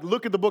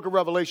 look at the book of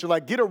Revelation.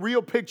 Get a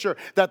real picture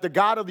that the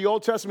God of the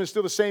Old Testament is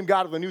still the same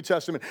God of the New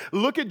Testament.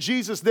 Look at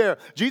Jesus there.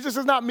 Jesus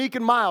is not meek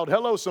and mild.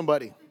 Hello,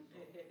 somebody.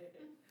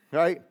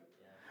 Right?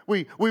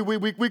 We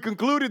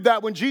concluded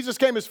that when Jesus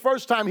came his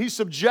first time, he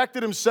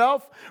subjected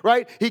himself,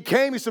 right? He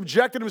came, he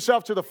subjected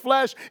himself to the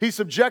flesh. He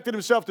subjected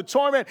himself to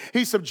torment.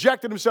 He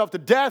subjected himself to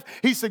death.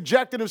 He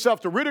subjected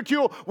himself to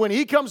ridicule. When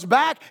he comes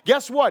back,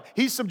 guess what?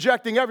 He's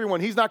subjecting everyone.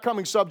 He's not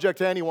coming subject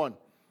to anyone.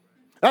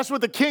 That's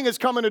what the king is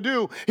coming to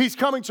do. He's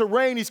coming to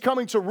reign. He's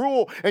coming to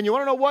rule. And you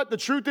want to know what? The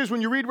truth is,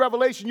 when you read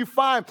Revelation, you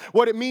find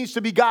what it means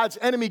to be God's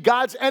enemy.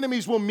 God's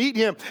enemies will meet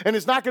him, and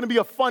it's not going to be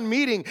a fun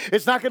meeting.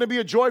 It's not going to be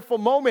a joyful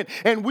moment.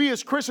 And we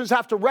as Christians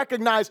have to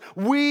recognize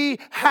we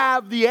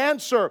have the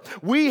answer.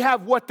 We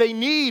have what they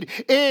need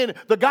in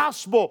the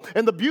gospel.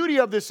 And the beauty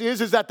of this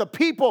is that the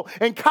people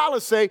in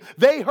Colossae,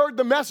 they heard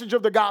the message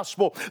of the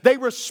gospel. They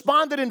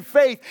responded in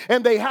faith,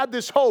 and they had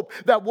this hope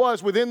that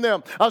was within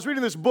them. I was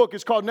reading this book.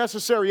 It's called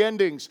Necessary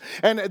Endings.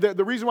 And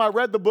the reason why I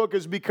read the book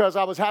is because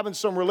I was having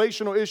some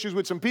relational issues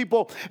with some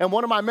people. And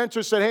one of my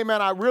mentors said, hey,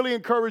 man, I really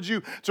encourage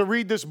you to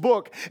read this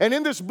book. And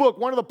in this book,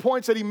 one of the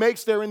points that he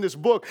makes there in this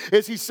book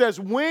is he says,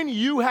 when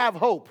you have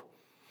hope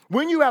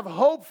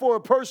for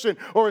a person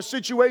or a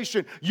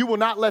situation, you will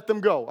not let them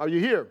go. Are you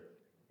here?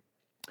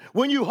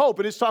 When you hope,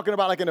 and it's talking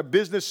about in a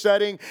business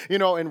setting,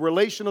 in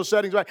relational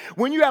settings, right?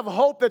 When you have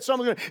hope that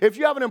someone's going to, if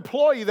you have an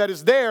employee that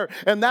is there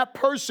and that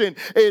person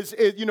is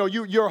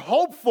you're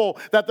hopeful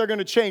that they're going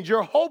to change.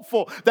 You're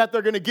hopeful that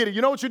they're going to get it.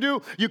 You know what you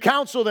do? You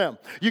counsel them.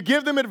 You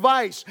give them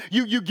advice.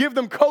 You give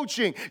them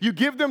coaching. You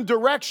give them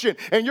direction.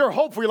 And you're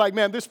hopeful. You're like,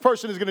 man, this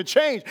person is going to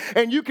change.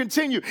 And you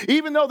continue.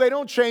 Even though they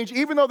don't change,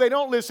 even though they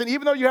don't listen,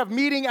 even though you have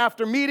meeting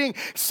after meeting,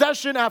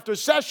 session after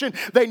session,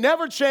 they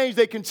never change.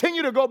 They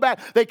continue to go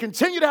back. They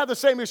continue to have the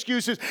same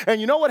excuses.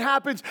 And you know what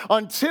happens?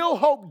 Until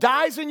hope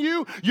dies in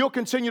you, you'll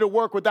continue to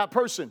work with that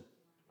person.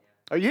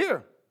 Are you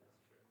here?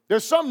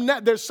 There's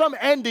some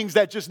endings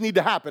that just need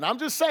to happen. I'm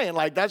just saying,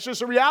 that's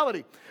just a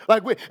reality.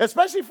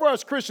 Especially for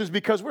us Christians,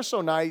 because we're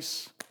so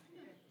nice.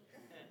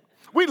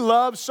 We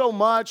love so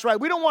much, right?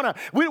 We don't want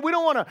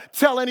to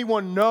tell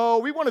anyone no.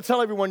 We want to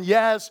tell everyone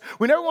yes.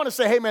 We never want to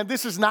say, hey, man,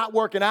 this is not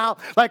working out.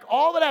 Like,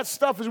 all of that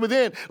stuff is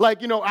within. Like,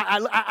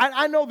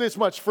 I know this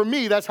much. For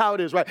me, that's how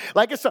it is, right?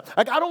 Like,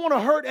 I don't want to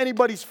hurt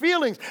anybody's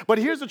feelings. But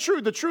here's the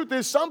truth. The truth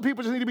is some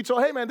people just need to be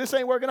told, hey, man, this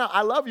ain't working out.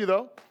 I love you,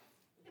 though.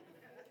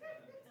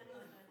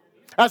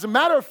 As a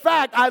matter of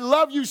fact, I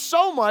love you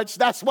so much,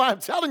 that's why I'm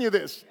telling you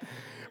this.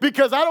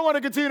 Because I don't want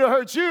to continue to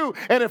hurt you,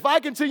 and if I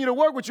continue to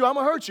work with you, I'm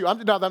going to hurt you.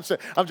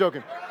 I'm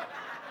joking.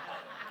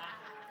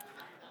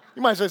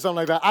 You might say something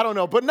like that. I don't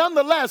know. But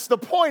nonetheless, the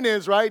point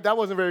is, right, that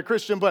wasn't very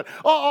Christian, but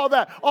all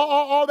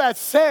that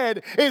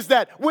said is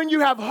that when you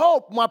have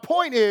hope, my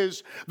point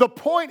is, the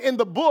point in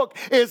the book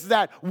is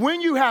that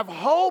when you have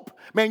hope,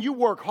 man, you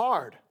work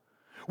hard.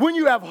 When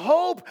you have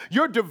hope,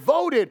 you're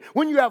devoted.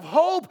 When you have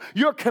hope,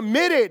 you're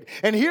committed.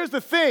 And here's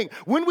the thing.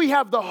 When we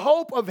have the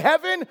hope of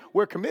heaven,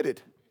 we're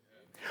committed.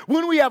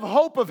 When we have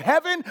hope of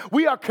heaven,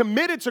 we are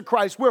committed to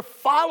Christ. We're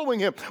following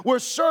him. We're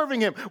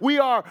serving him. We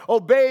are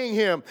obeying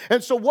him.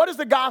 And so what does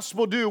the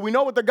gospel do? We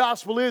know what the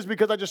gospel is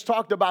because I just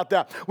talked about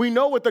that. We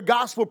know what the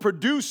gospel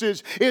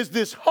produces is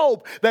this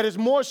hope that is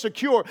more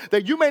secure,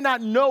 that you may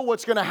not know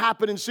what's going to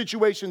happen in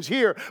situations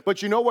here,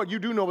 but you know what? You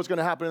do know what's going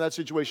to happen in that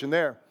situation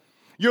there.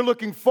 You're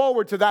looking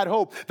forward to that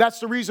hope. That's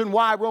the reason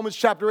why Romans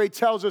chapter 8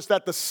 tells us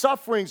that the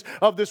sufferings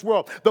of this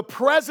world, the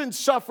present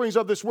sufferings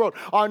of this world,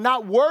 are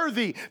not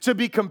worthy to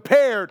be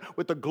compared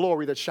with the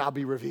glory that shall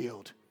be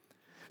revealed.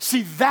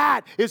 See,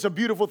 that is a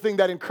beautiful thing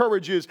that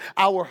encourages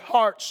our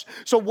hearts.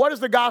 So what does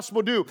the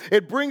gospel do?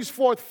 It brings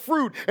forth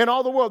fruit in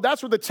all the world.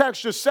 That's what the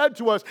text just said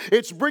to us.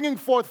 It's bringing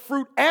forth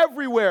fruit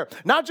everywhere,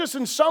 not just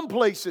in some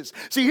places.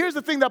 See, here's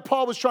the thing that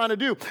Paul was trying to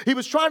do. He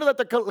was trying to let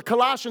the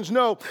Colossians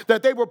know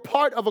that they were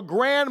part of a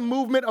grand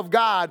movement of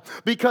God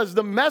because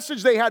the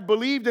message they had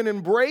believed and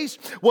embraced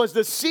was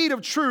the seed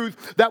of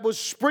truth that was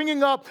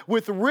springing up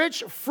with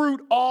rich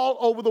fruit all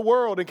over the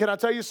world. And can I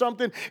tell you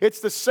something? It's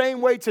the same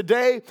way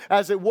today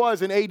as it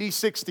was in AD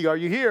 60. Are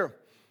you here?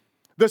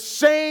 The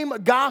same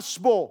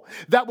gospel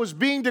that was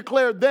being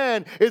declared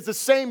then is the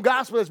same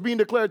gospel that's being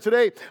declared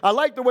today. I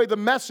like the way the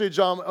Message,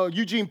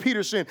 Eugene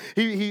Peterson,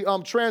 he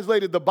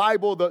translated the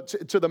Bible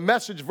to the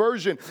Message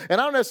version. And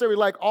I don't necessarily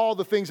like all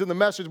the things in the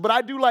Message, but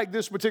I do like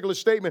this particular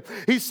statement.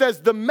 He says,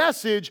 the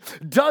message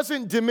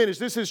doesn't diminish.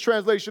 This is his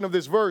translation of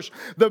this verse.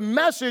 The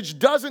message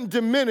doesn't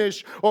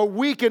diminish or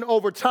weaken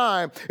over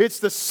time. It's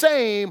the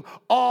same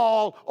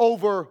all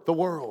over the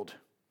world.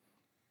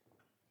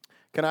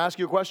 Can I ask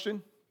you a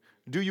question?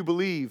 Do you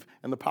believe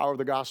in the power of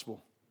the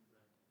gospel?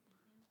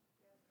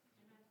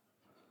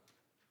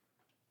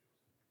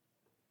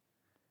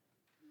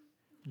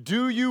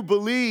 Do you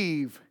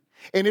believe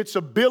in its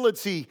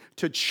ability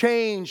to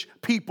change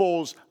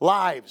people's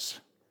lives?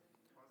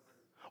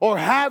 Or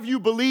have you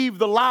believed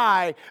the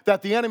lie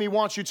that the enemy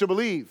wants you to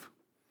believe?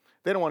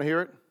 They don't want to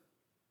hear it.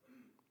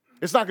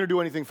 It's not going to do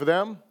anything for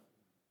them.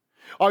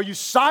 Are you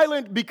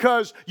silent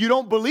because you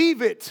don't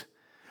believe it?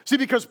 See,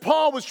 because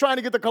Paul was trying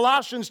to get the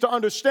Colossians to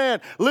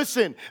understand,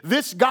 listen,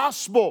 this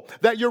gospel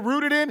that you're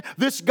rooted in,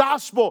 this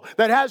gospel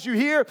that has you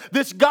here,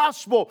 this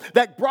gospel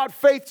that brought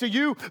faith to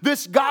you,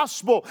 this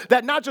gospel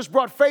that not just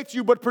brought faith to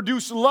you, but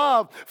produced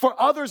love for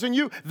others in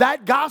you,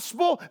 that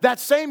gospel, that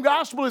same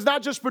gospel is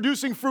not just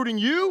producing fruit in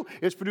you,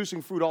 it's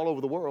producing fruit all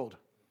over the world.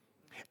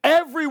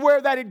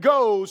 Everywhere that it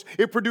goes,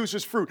 it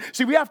produces fruit.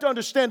 See, we have to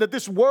understand that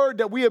this word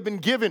that we have been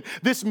given,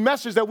 this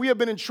message that we have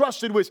been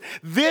entrusted with,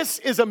 this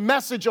is a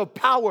message of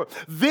power.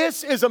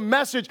 This is a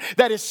message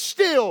that is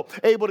still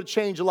able to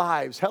change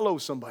lives. Hello,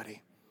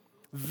 somebody.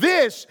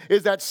 This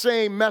is that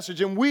same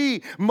message, and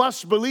we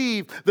must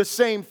believe the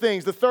same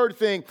things. The third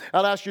thing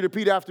I'll ask you to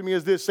repeat after me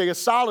is this. Say, a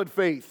solid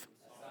faith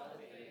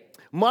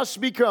must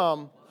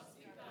become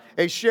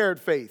a shared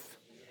faith.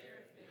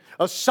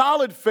 A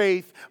solid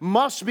faith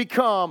must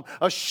become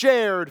a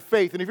shared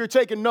faith. And if you're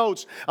taking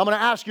notes, I'm going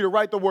to ask you to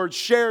write the word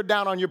shared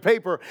down on your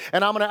paper,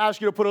 and I'm going to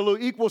ask you to put a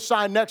little equal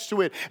sign next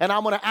to it, and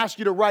I'm going to ask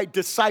you to write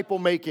disciple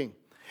making.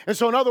 And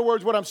so in other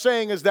words, what I'm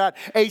saying is that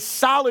a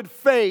solid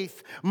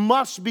faith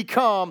must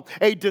become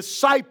a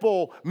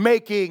disciple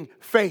making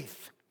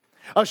faith.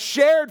 A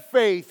shared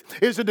faith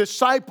is a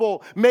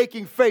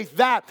disciple-making faith.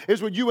 That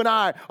is what you and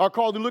I are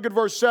called to. Look at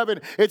verse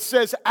 7. It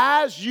says,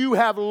 as you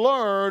have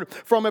learned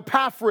from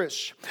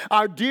Epaphras,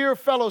 our dear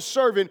fellow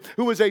servant,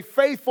 who is a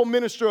faithful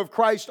minister of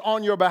Christ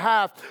on your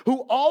behalf, who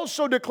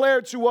also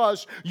declared to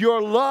us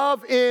your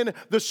love in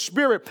the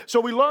Spirit. So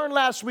we learned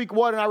last week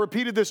what, and I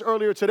repeated this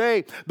earlier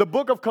today, the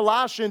book of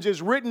Colossians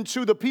is written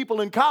to the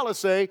people in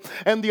Colossae,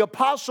 and the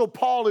Apostle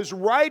Paul is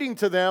writing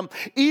to them,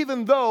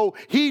 even though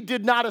he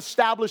did not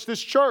establish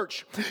this church.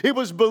 church. It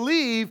was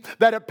believed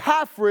that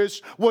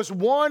Epaphras was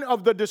one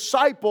of the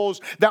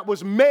disciples that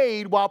was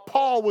made while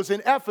Paul was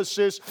in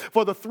Ephesus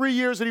for the 3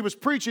 years that he was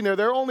preaching there.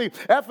 They're only,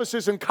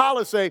 Ephesus and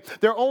Colossae,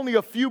 they're only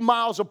a few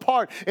miles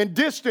apart in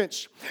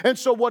distance. And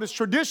so what is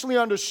traditionally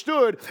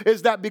understood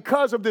is that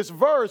because of this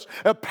verse,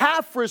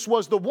 Epaphras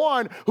was the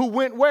one who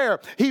went where?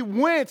 He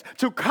went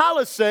to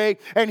Colossae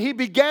and he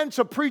began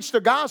to preach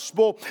the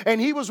gospel.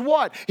 And he was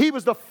what? He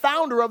was the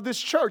founder of this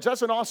church.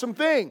 That's an awesome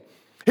thing.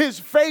 His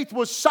faith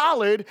was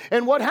solid,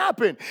 and what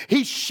happened?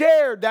 He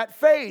shared that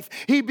faith.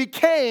 He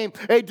became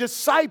a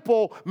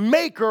disciple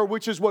maker,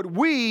 which is what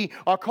we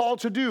are called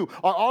to do.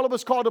 Are all of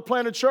us called to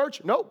plant a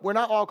church? No, we're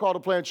not all called to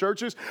plant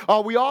churches.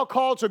 Are we all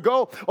called to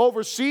go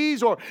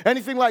overseas or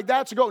anything like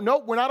that to go? No,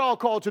 we're not all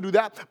called to do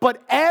that.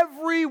 But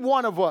every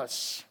one of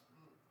us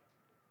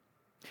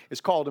is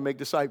called to make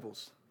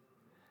disciples.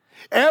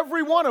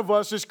 Every one of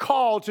us is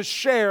called to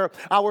share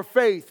our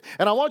faith.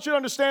 And I want you to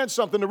understand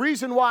something. The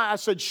reason why I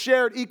said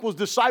shared equals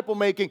disciple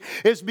making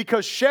is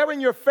because sharing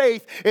your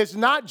faith is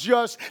not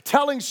just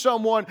telling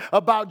someone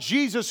about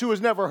Jesus who has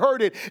never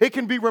heard it. It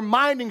can be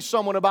reminding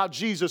someone about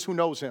Jesus who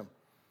knows him.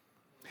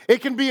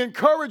 It can be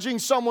encouraging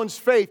someone's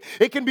faith.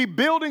 It can be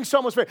building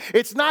someone's faith.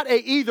 It's not a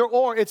either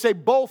or, it's a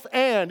both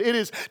and. It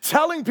is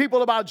telling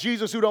people about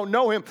Jesus who don't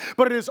know him,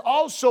 but it is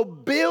also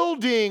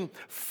building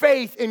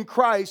faith in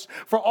Christ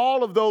for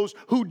all of those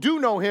who do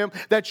know him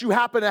that you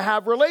happen to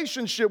have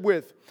relationship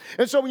with.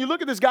 And so when you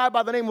look at this guy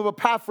by the name of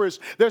Epaphras,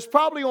 there's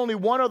probably only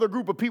one other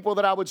group of people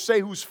that I would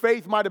say whose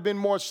faith might have been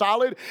more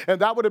solid,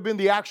 and that would have been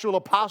the actual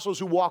apostles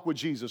who walked with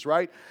Jesus,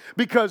 right?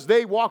 Because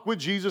they walked with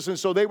Jesus, and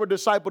so they were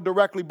discipled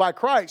directly by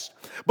Christ.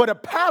 But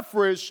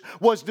Epaphras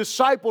was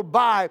discipled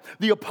by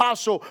the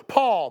apostle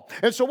Paul.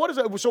 And so what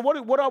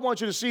I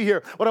want you to see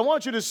here, what I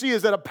want you to see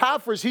is that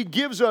Epaphras, he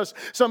gives us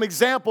some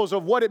examples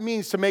of what it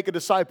means to make a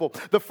disciple.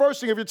 The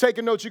first thing, if you're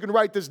taking notes, you can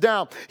write this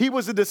down. He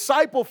was a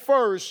disciple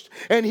first,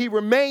 and he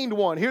remained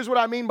one. Here's what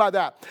I mean by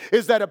that,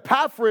 is that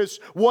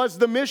Epaphras was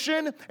the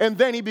mission, and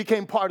then he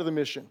became part of the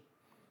mission.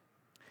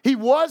 He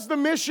was the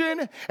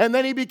mission, and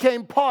then he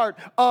became part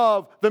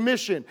of the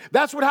mission.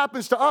 That's what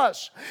happens to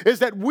us, is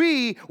that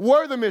we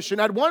were the mission.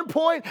 At one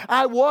point,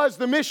 I was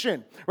the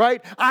mission,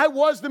 right? I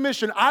was the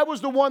mission. I was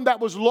the one that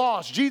was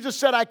lost. Jesus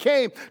said, I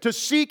came to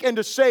seek and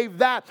to save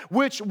that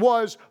which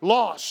was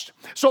lost.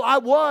 So I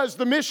was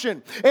the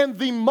mission. And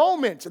the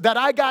moment that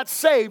I got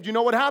saved, you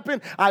know what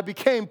happened? I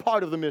became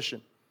part of the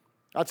mission.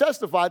 I'll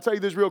testify. I'll tell you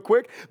this real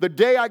quick. The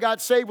day I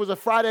got saved was a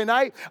Friday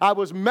night. I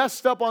was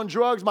messed up on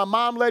drugs. My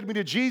mom led me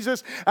to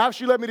Jesus. After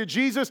she led me to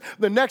Jesus,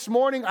 the next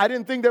morning, I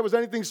didn't think there was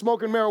anything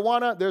smoking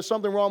marijuana. There's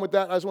something wrong with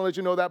that. I just want to let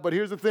you know that. But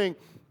here's the thing.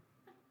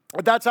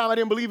 At that time, I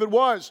didn't believe it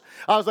was.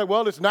 I was like,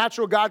 well, it's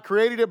natural. God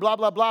created it, blah,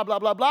 blah, blah, blah,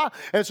 blah, blah.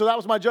 And so that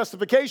was my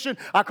justification.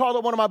 I called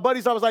up one of my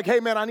buddies. I was like, hey,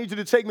 man, I need you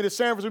to take me to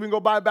Sanford so we can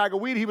go buy a bag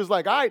of weed. He was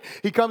like, all right.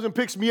 He comes and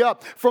picks me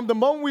up. From the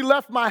moment we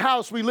left my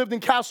house, we lived in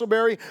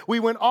Castleberry. We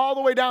went all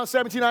the way down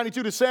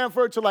 1792 to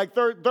Sanford to like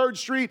 3rd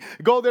Street.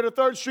 Go there to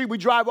 3rd Street. We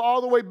drive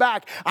all the way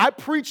back. I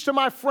preached to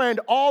my friend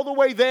all the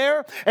way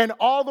there and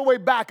all the way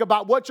back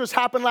about what just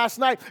happened last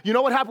night. You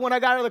know what happened when I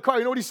got out of the car?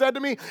 You know what he said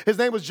to me? His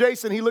name was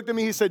Jason. He looked at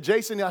me. He said,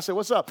 Jason. I said,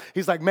 what's up?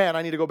 He's like, man,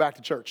 I need to go back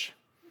to church.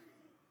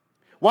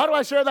 Why do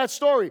I share that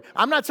story?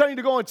 I'm not telling you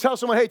to go and tell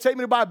someone, hey, take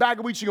me to buy a bag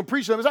of weed so you can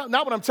preach to them. That's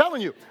not what I'm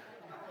telling you.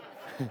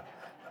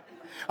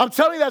 I'm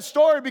telling you that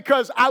story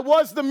because I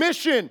was the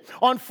mission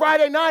on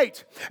Friday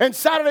night and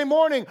Saturday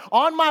morning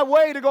on my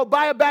way to go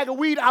buy a bag of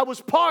weed. I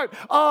was part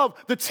of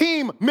the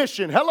team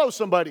mission. Hello,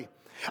 somebody.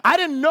 I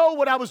didn't know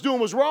what I was doing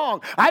was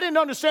wrong. I didn't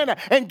understand that.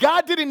 And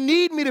God didn't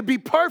need me to be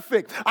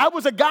perfect. I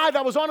was a guy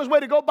that was on his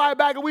way to go buy a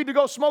bag of weed, to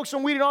go smoke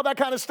some weed and all that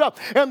kind of stuff.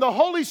 And the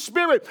Holy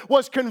Spirit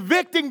was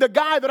convicting the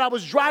guy that I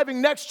was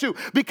driving next to,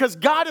 because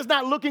God is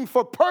not looking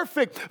for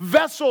perfect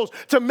vessels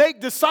to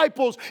make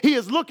disciples. He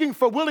is looking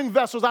for willing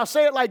vessels. I'll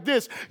say it like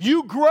this.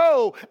 You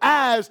grow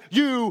as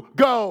you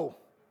go.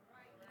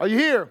 Are you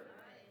here?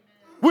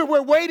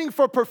 We're waiting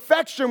for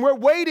perfection. We're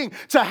waiting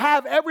to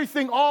have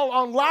everything all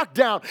on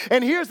lockdown.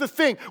 And here's the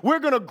thing. We're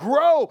going to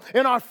grow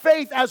in our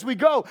faith as we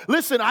go.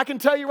 Listen, I can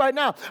tell you right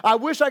now, I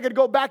wish I could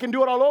go back and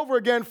do it all over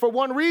again for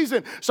one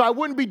reason. So I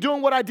wouldn't be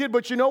doing what I did.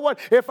 But you know what?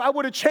 If I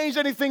would have changed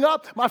anything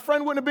up, my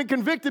friend wouldn't have been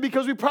convicted,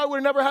 because we probably would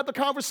have never had the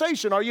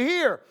conversation. Are you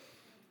here?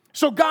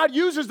 So God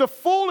uses the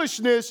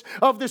foolishness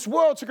of this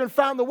world to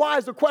confound the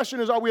wise. The question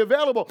is, are we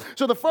available?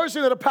 So the first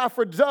thing that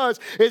Epaphras does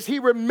is he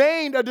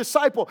remained a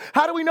disciple.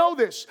 How do we know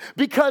this?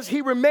 Because he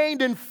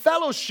remained in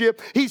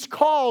fellowship. He's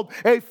called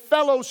a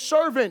fellow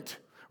servant.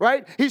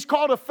 Right? He's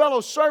called a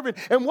fellow servant.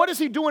 And what is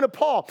he doing to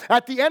Paul?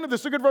 At the end of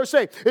this, look at verse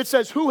 8. It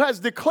says, who has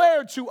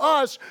declared to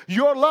us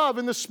your love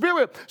in the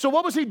Spirit. So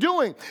what was he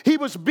doing? He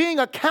was being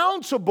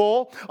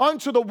accountable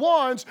unto the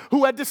ones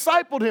who had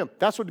discipled him.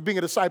 That's what being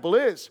a disciple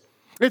is.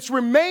 It's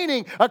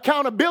remaining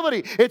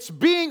accountability. It's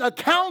being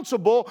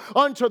accountable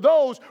unto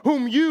those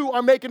whom you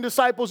are making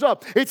disciples of.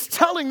 It's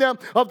telling them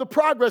of the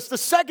progress. The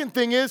second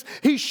thing is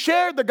he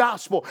shared the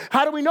gospel.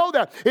 How do we know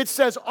that? It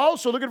says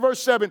also, look at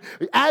verse 7,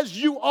 as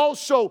you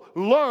also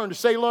learned,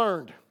 say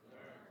learned.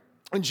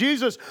 And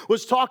Jesus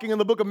was talking in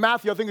the book of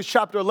Matthew, I think it's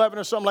chapter 11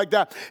 or something like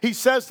that. He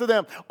says to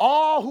them,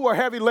 all who are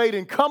heavy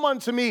laden, come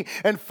unto me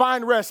and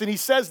find rest. And he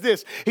says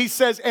this, he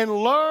says, and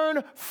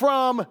learn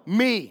from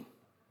me.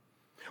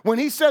 When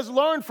he says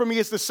learn from me,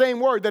 it's the same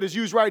word that is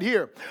used right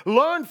here.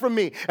 Learn from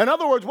me. In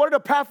other words, what did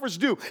Epaphras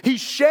do? He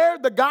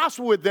shared the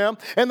gospel with them.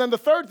 And then the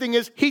third thing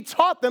is he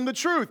taught them the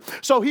truth.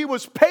 So he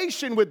was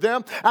patient with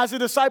them as a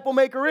disciple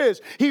maker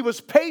is. He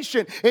was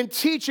patient in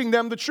teaching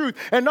them the truth.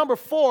 And number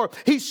 4,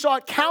 he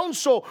sought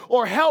counsel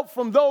or help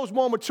from those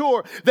more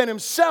mature than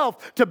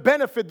himself to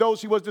benefit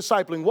those he was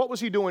discipling. What was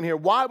he doing here?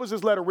 Why was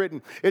this letter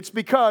written? It's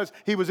because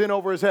he was in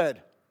over his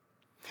head.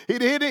 He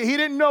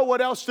didn't know what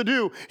else to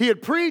do. He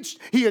had preached,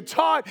 he had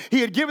taught,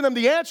 he had given them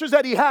the answers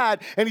that he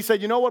had, and he said,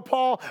 you know what,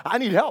 Paul, I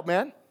need help,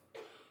 man.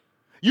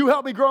 You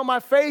help me grow my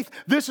faith.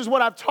 This is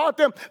what I've taught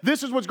them.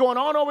 This is what's going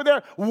on over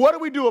there. What do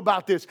we do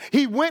about this?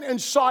 He went and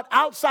sought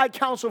outside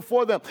counsel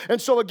for them. And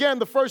so again,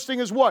 the first thing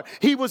is what?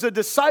 He was a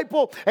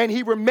disciple and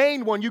he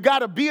remained one. You got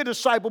to be a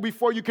disciple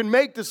before you can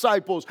make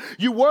disciples.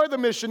 You were the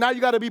mission. Now you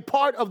got to be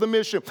part of the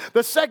mission.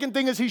 The second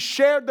thing is he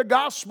shared the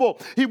gospel.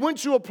 He went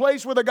to a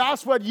place where the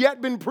gospel had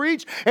yet been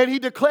preached and he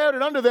declared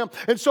it unto them.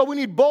 And so we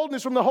need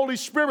boldness from the Holy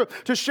Spirit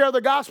to share the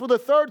gospel. The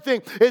third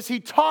thing is he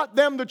taught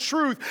them the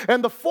truth.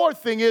 And the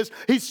fourth thing is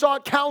he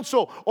sought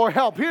counsel or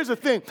help. Here's the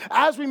thing.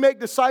 As we make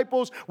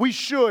disciples, we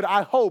should,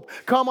 I hope,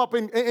 come up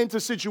into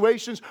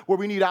situations where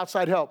we need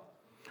outside help.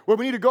 Where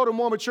we need to go to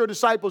more mature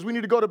disciples. We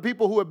need to go to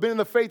people who have been in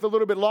the faith a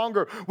little bit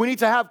longer. We need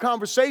to have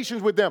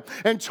conversations with them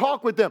and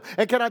talk with them.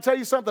 And can I tell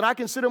you something? I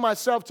consider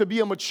myself to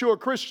be a mature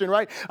Christian,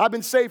 right? I've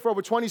been saved for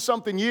over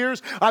 20-something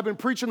years. I've been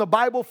preaching the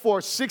Bible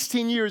for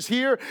 16 years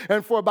here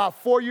and for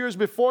about 4 years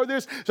before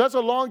this. So that's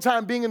a long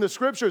time being in the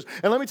scriptures.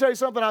 And let me tell you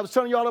something. I was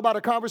telling you all about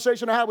a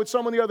conversation I had with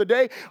someone the other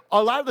day.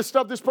 A lot of the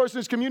stuff this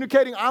person is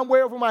communicating, I'm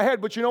way over my head.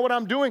 But you know what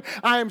I'm doing?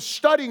 I am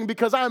studying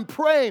because I'm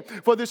praying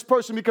for this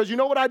person. Because you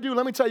know what I do?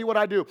 Let me tell you what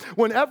I do.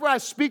 Whenever I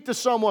speak to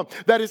someone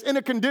that is in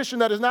a condition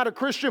that is not a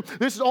Christian,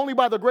 this is only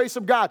by the grace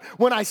of God.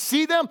 When I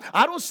see them,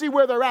 I don't see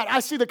where they're at.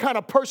 I see the kind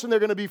of person they're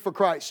going to be for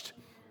Christ.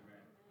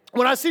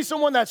 When I see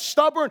someone that's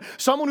stubborn,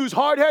 someone who's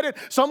hard-headed,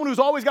 someone who's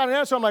always got an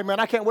answer, I'm like, man,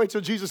 I can't wait till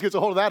Jesus gets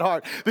a hold of that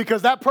heart,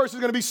 because that person's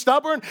going to be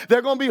stubborn,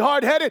 they're going to be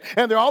hard-headed,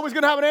 and they're always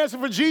going to have an answer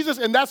for Jesus,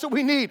 and that's what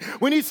we need.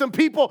 We need some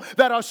people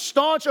that are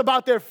staunch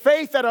about their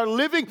faith, that are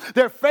living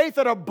their faith,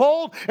 that are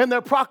bold in their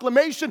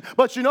proclamation.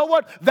 But you know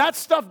what? That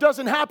stuff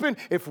doesn't happen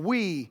if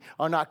we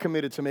are not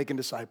committed to making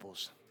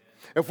disciples.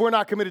 If we're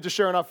not committed to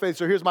sharing our faith.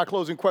 So here's my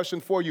closing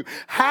question for you.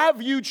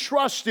 Have you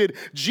trusted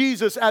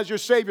Jesus as your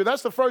Savior?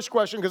 That's the first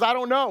question, because I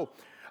don't know.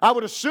 I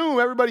would assume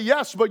everybody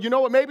yes, but you know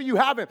what? Maybe you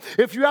haven't.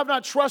 If you have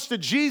not trusted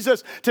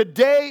Jesus,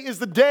 today is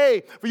the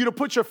day for you to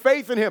put your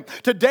faith in him.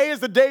 Today is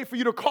the day for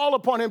you to call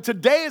upon him.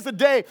 Today is the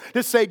day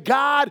to say,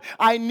 God,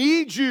 I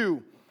need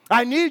you.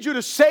 I need you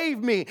to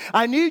save me.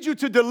 I need you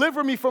to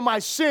deliver me from my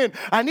sin.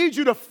 I need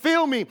you to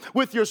fill me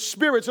with your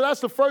spirit. So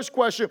that's the first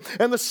question.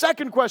 And the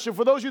second question,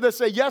 for those of you that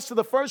say yes to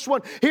the first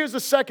one, here's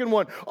the second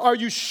one. Are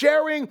you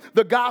sharing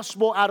the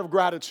gospel out of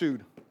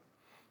gratitude?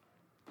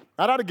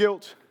 Not out of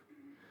guilt.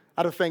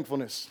 Out of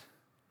thankfulness.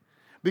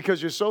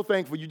 Because you're so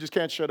thankful, you just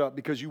can't shut up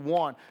because you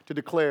want to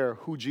declare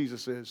who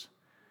Jesus is.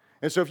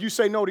 And so if you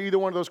say no to either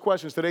one of those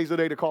questions, today's the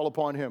day to call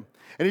upon him.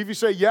 And if you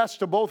say yes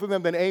to both of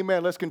them, then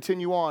amen. Let's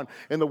continue on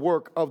in the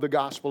work of the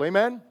gospel.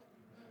 Amen?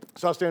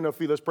 So I'll stand on our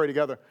feet. Let's pray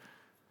together.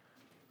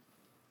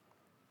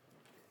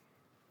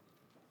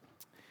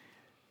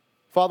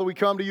 Father, we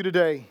come to you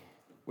today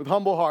with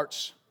humble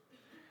hearts.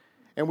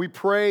 And we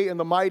pray in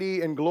the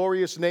mighty and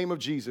glorious name of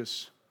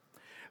Jesus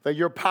that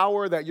your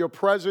power, that your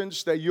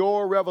presence, that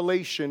your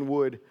revelation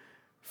would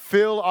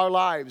fill our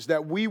lives,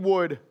 that we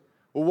would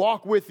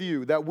walk with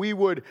you, that we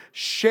would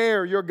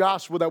share your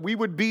gospel, that we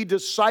would be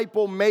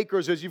disciple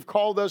makers as you've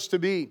called us to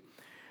be.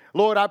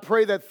 Lord, I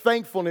pray that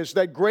thankfulness,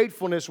 that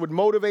gratefulness would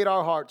motivate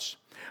our hearts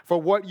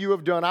for what you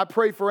have done. I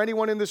pray for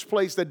anyone in this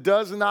place that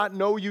does not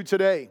know you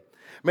today.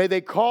 May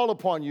they call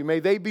upon you. May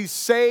they be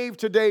saved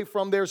today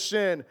from their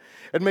sin.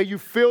 And may you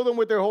fill them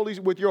with your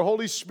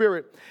Holy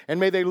Spirit. And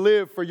may they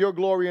live for your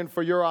glory and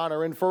for your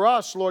honor. And for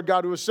us, Lord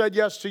God, who has said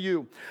yes to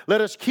you, let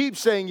us keep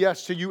saying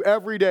yes to you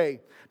every day,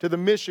 to the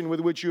mission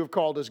with which you have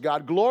called us.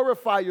 God,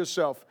 glorify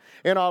yourself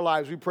in our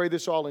lives. We pray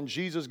this all in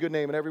Jesus' good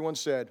name. And everyone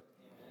said,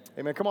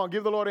 amen. Come on,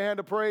 give the Lord a hand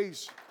of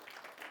praise.